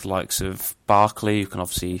got the likes of Barkley, who can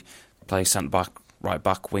obviously play centre back, right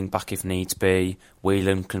back, wing back if needs be.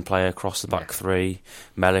 Whelan can play across the back 3.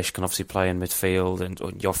 Mellish can obviously play in midfield,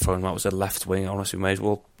 and you're throwing him out as a left wing. Honestly, we may as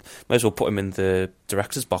well put him in the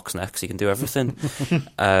director's box next. He can do everything.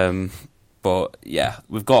 But yeah,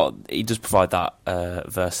 he does provide that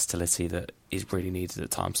versatility that is really needed at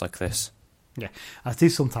times like this. Yeah, I do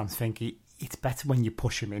sometimes think it's better when you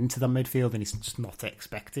push him into the midfield and he's just not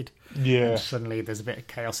expected. Yeah. And suddenly there's a bit of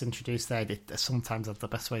chaos introduced there. Sometimes that's the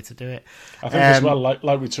best way to do it. I think as well, like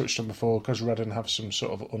we touched on before, because Reading have some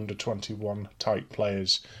sort of under-21 type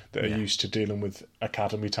players that are used to dealing with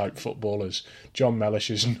academy type footballers. John Mellish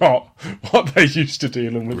is not what they're used to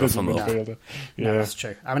dealing with as a midfielder. No, that's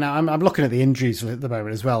true. I mean, I'm looking at the injuries at the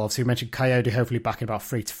moment as well. Obviously, we mentioned Coyote hopefully back in about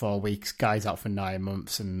 3 to 4 weeks. Guy's out for 9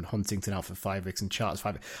 months, and Huntington out for 5 weeks, and Charles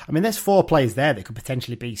 5 weeks. I mean, there's 4 players there that could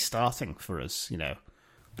potentially be starting for us,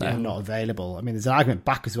 that are not available. I mean, there's an argument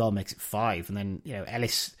back as well, makes it 5, and then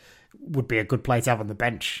Ellis would be a good player to have on the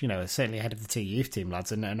bench, certainly ahead of the 2 youth team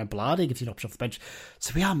lads, and Abladi gives you an option off the bench.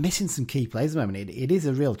 So we are missing some key players at the moment. It is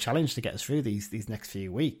a real challenge to get us through these next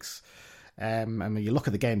few weeks. And when you look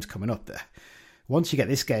at the games coming up there, once you get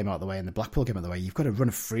this game out of the way and the Blackpool game out of the way, you've got to run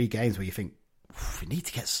 3 games where you think, we need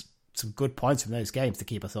to get some good points from those games to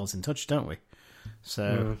keep ourselves in touch, don't we?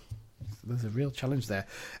 So there's a real challenge there.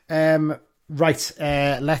 Right,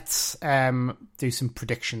 let's do some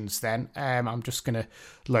predictions then. I'm just going to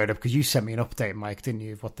load up, because you sent me an update, Mike, didn't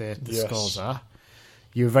you, of what the scores are?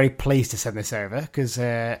 You were very pleased to send this over, because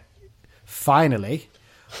finally,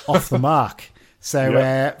 off the mark.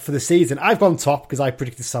 So for the season, I've gone top, because I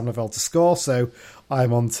predicted Sam Lavelle to score, so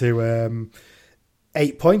I'm on to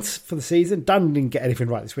 8 points for the season. Dan didn't get anything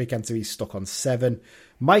right this weekend, so he's stuck on 7.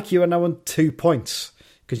 Mike, you are now on 2 points,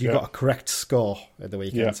 because you got a correct score at the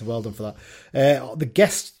weekend, so well done for that. The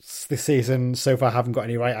guests this season so far haven't got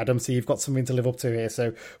any right, Adam, so you've got something to live up to here.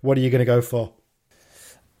 So what are you going to go for?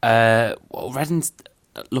 Well, Reading's,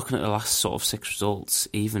 looking at the last sort of 6 results,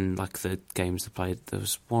 even like the games they played, there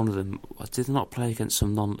was one of them, did they not play against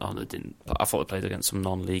some they didn't. I thought they played against some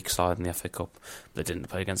non-league side in the FA Cup. They didn't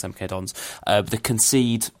play against MK Dons. They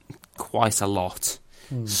concede quite a lot.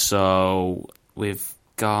 So with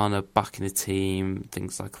Garner back in the team,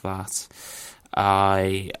 things like that,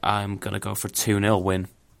 I'm going to go for a 2-0 win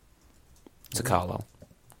to Carlisle.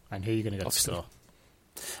 And who are you going to go to score?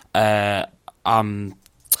 I'm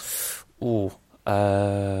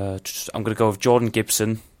going to go with Jordan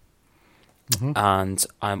Gibson, and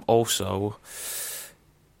I'm also.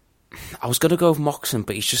 I was going to go with Moxon,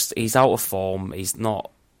 but he's out of form. He's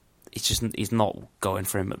not going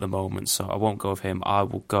for him at the moment, so I won't go with him. I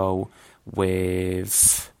will go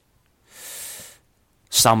with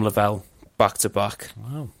Sam Lavelle, back to back.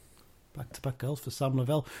 Wow, back to back goals for Sam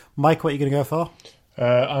Lavelle. Mike, what are you going to go for?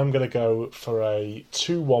 I'm going to go for a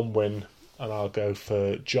 2-1 win, and I'll go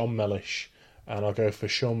for John Mellish. And I'll go for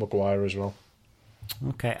Sean Maguire as well.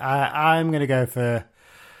 Okay, I'm going to go for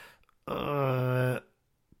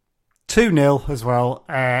 2-0 as well,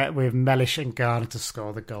 with Mellish and Garner to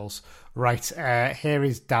score the goals. Right, here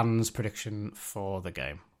is Dan's prediction for the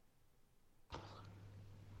game.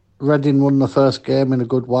 Reading won the first game in a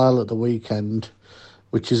good while at the weekend,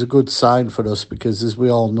 which is a good sign for us, because as we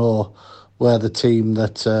all know, we're the team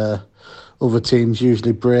that other teams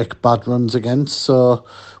usually break bad runs against. So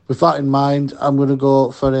with that in mind, I'm going to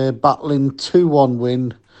go for a battling 2-1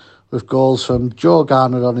 win with goals from Joe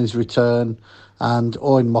Garner on his return, and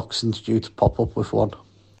Owen Moxon's due to pop up with one.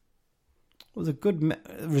 It was a good,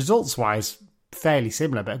 results-wise, fairly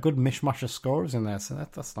similar, but a good mishmash of scorers in there, so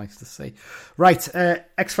that's nice to see. Right,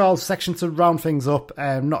 X-Files section to round things up.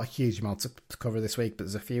 Not a huge amount to cover this week, but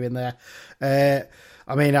there's a few in there.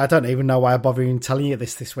 I mean, I don't even know why I'm bothering telling you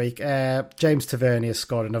this week. James Tavernier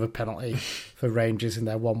scored another penalty for Rangers in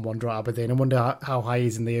their 1-1 draw at Aberdeen. I wonder how high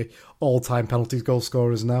he's in the all-time penalties goal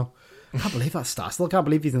scorers now. I can't believe that stat. I still can't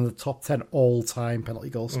believe he's in the top 10 all-time penalty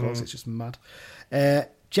goal scorers. It's just mad.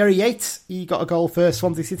 Jerry Yates, he got a goal for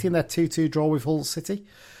Swansea City in their 2-2 draw with Hull City.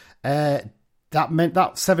 That meant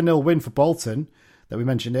that 7-0 win for Bolton that we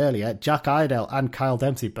mentioned earlier. Jack Idle and Kyle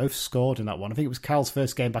Dempsey both scored in that one. I think it was Kyle's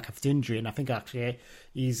first game back after injury, and I think actually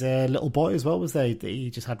he's a little boy as well, was they, that he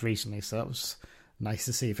just had recently, so that was nice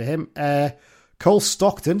to see for him. Cole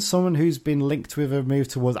Stockton, someone who's been linked with a move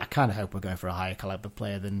towards, I kind of hope we're going for a higher caliber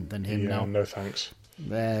player than him now. No thanks.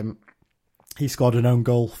 He scored an own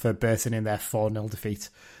goal for Burton in their 4-0 defeat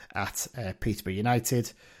at Peterborough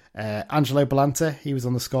United. Angelo Balanta, he was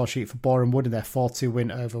on the score sheet for Boreham Wood in their 4-2 win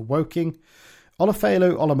over Woking.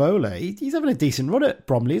 Olufelo Olamola, he's having a decent run at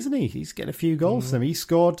Bromley, isn't he? He's getting a few goals for them. He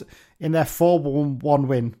scored in their 4-1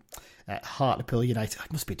 win at Hartlepool United.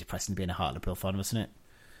 It must be depressing being a Hartlepool fan, mustn't it?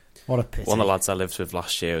 What a pity. One of the lads I lived with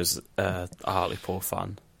last year was a Hartlepool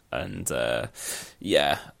fan, and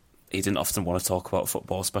he didn't often want to talk about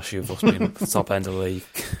football, especially with us being at the top end of the league.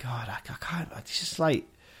 God, I can't. It's just like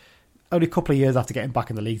only a couple of years after getting back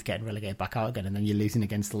in the league, getting relegated back out again, and then you're losing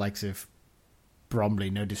against the likes of Bromley.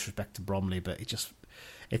 No disrespect to Bromley, but it's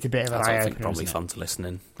a bit of an eye-opener. I don't think Bromley fun to listen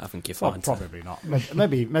in. I think you're fine. Well, probably not.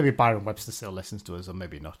 Maybe Byron Webster still listens to us, or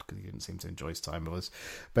maybe not, because he didn't seem to enjoy his time with us.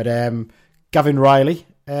 But Gavin Riley,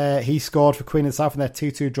 he scored for Queen of the South in their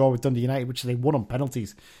 2-2 draw with Dundee United, which they won on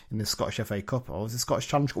penalties in the Scottish FA Cup, or was it Scottish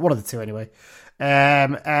Challenge? One of the two anyway.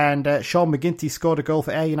 And Sean McGinty scored a goal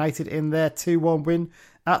for Ayr United in their 2-1 win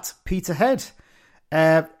at Peterhead.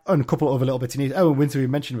 And a couple of other little bits of news. Owen Winter, we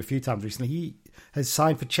mentioned him a few times recently. He has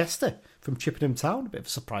signed for Chester from Chippenham Town. A bit of a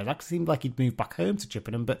surprise. It seemed like he'd moved back home to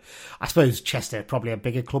Chippenham, but I suppose Chester probably a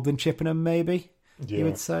bigger club than Chippenham, maybe, you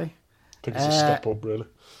would say. I think it's a step up, really.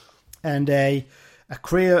 And a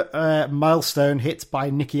career milestone hit by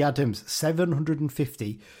Nicky Adams,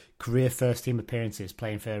 750 career first-team appearances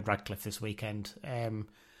playing for Radcliffe this weekend.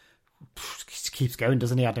 Keeps going,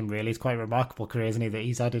 doesn't he, Adam, really? It's quite a remarkable career, isn't he, that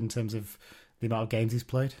he's had in terms of the amount of games he's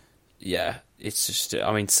played? yeah, it's just,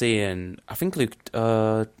 I mean, I think Luke,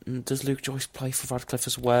 does Luke Joyce play for Radcliffe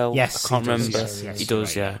as well? Yes, I can't remember. Yes, he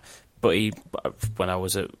does, right, yeah. But when I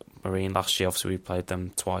was at Marine last year, obviously we played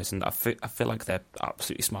them twice, and I feel like they're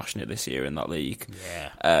absolutely smashing it this year in that league.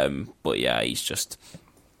 Yeah. But yeah, he's just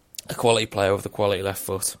a quality player with a quality left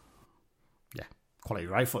foot. Yeah, quality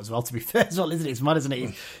right foot as well, to be fair as well, isn't it? It's mad, isn't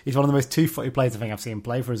it? He's one of the most two-footed players I think I've seen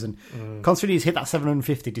play for us, and considering he's hit that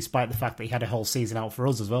 750 despite the fact that he had a whole season out for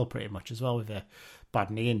us as well, pretty much as well, with bad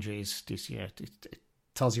knee injuries. It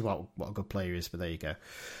tells you what a good player he is, but there you go.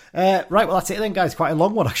 Right, well, that's it then, guys. Quite a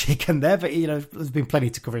long one, actually, again there, but, there's been plenty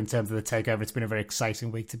to cover in terms of the takeover. It's been a very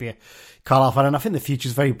exciting week to be a Carlisle fan, and I think the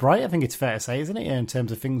future's very bright. I think it's fair to say, isn't it, in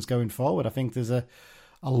terms of things going forward? I think there's a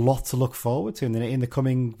lot to look forward to in the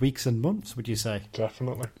coming weeks and months, would you say?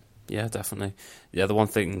 Definitely. Yeah, definitely. Yeah, the one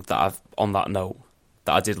thing that on that note,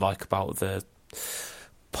 that I did like about the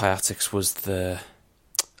Piatics was a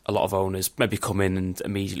lot of owners maybe come in and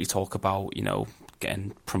immediately talk about,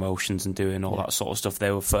 getting promotions and doing all that sort of stuff.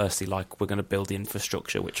 They were firstly like, we're going to build the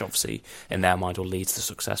infrastructure, which obviously in their mind will lead to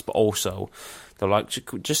success, but also they're like,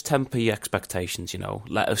 just temper your expectations,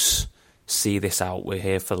 let us see this out. We're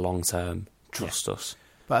here for the long term. Trust us.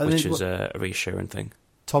 Which is a reassuring thing.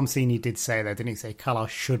 Tom Senior did say, though, didn't he, say Carlisle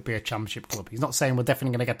should be a championship club. He's not saying we're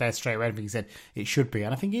definitely going to get there straight away. He said it should be,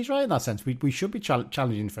 and I think he's right in that sense. We should be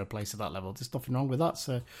challenging for a place at that level. There's nothing wrong with that.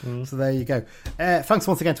 So there you go. Thanks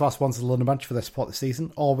once again to our sponsor, the London Branch, for their support this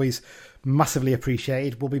season. Always massively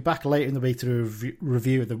appreciated. We'll be back later in the week to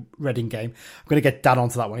review the Reading game. I'm going to get Dan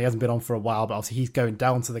onto that one. He hasn't been on for a while, but obviously he's going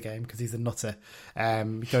down to the game because he's a nutter.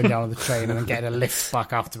 Going down on the train and then getting a lift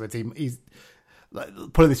back afterwards. He's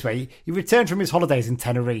put it this way, he returned from his holidays in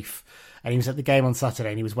Tenerife and he was at the game on Saturday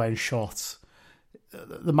and he was wearing shorts.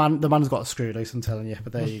 The man's got a screw loose, I'm telling you,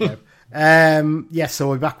 but there you go. So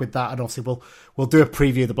we'll be back with that, and obviously we'll do a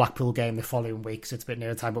preview of the Blackpool game the following week, so it's a bit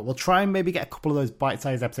nearer time, but we'll try and maybe get a couple of those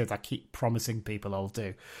bite-sized episodes I keep promising people I'll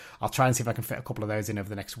do. I'll try and see if I can fit a couple of those in over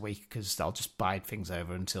the next week, because I'll just bide things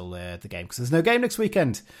over until the game, because there's no game next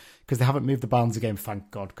weekend, because they haven't moved the Barnsley game, thank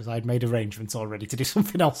God, because I'd made arrangements already to do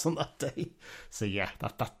something else on that day. So yeah,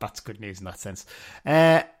 that's good news in that sense.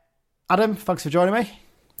 Adam, thanks for joining me.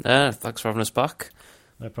 Thanks for having us back.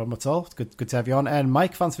 No problem at all. It's good to have you on. And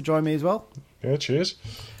Mike, thanks for joining me as well. Yeah, cheers.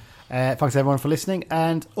 Thanks everyone for listening.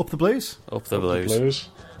 And up the Blues. Up the Blues.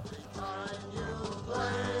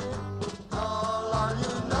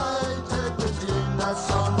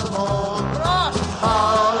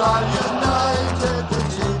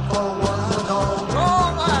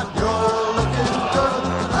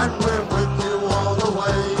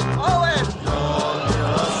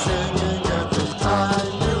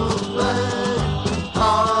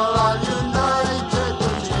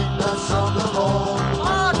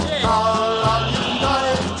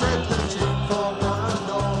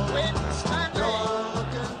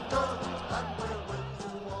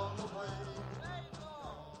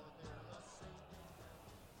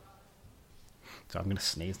 So I'm going to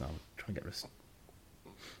sneeze now. Try and get rid of...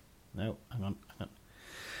 No, hang on.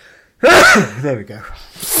 There we go.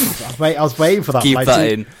 I was waiting for that. Keep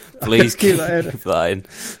that in. Please keep that in.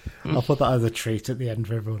 I'll put that as a treat at the end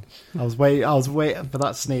for everyone. I was waiting for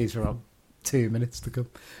that sneeze for about 2 minutes to come.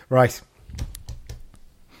 Right.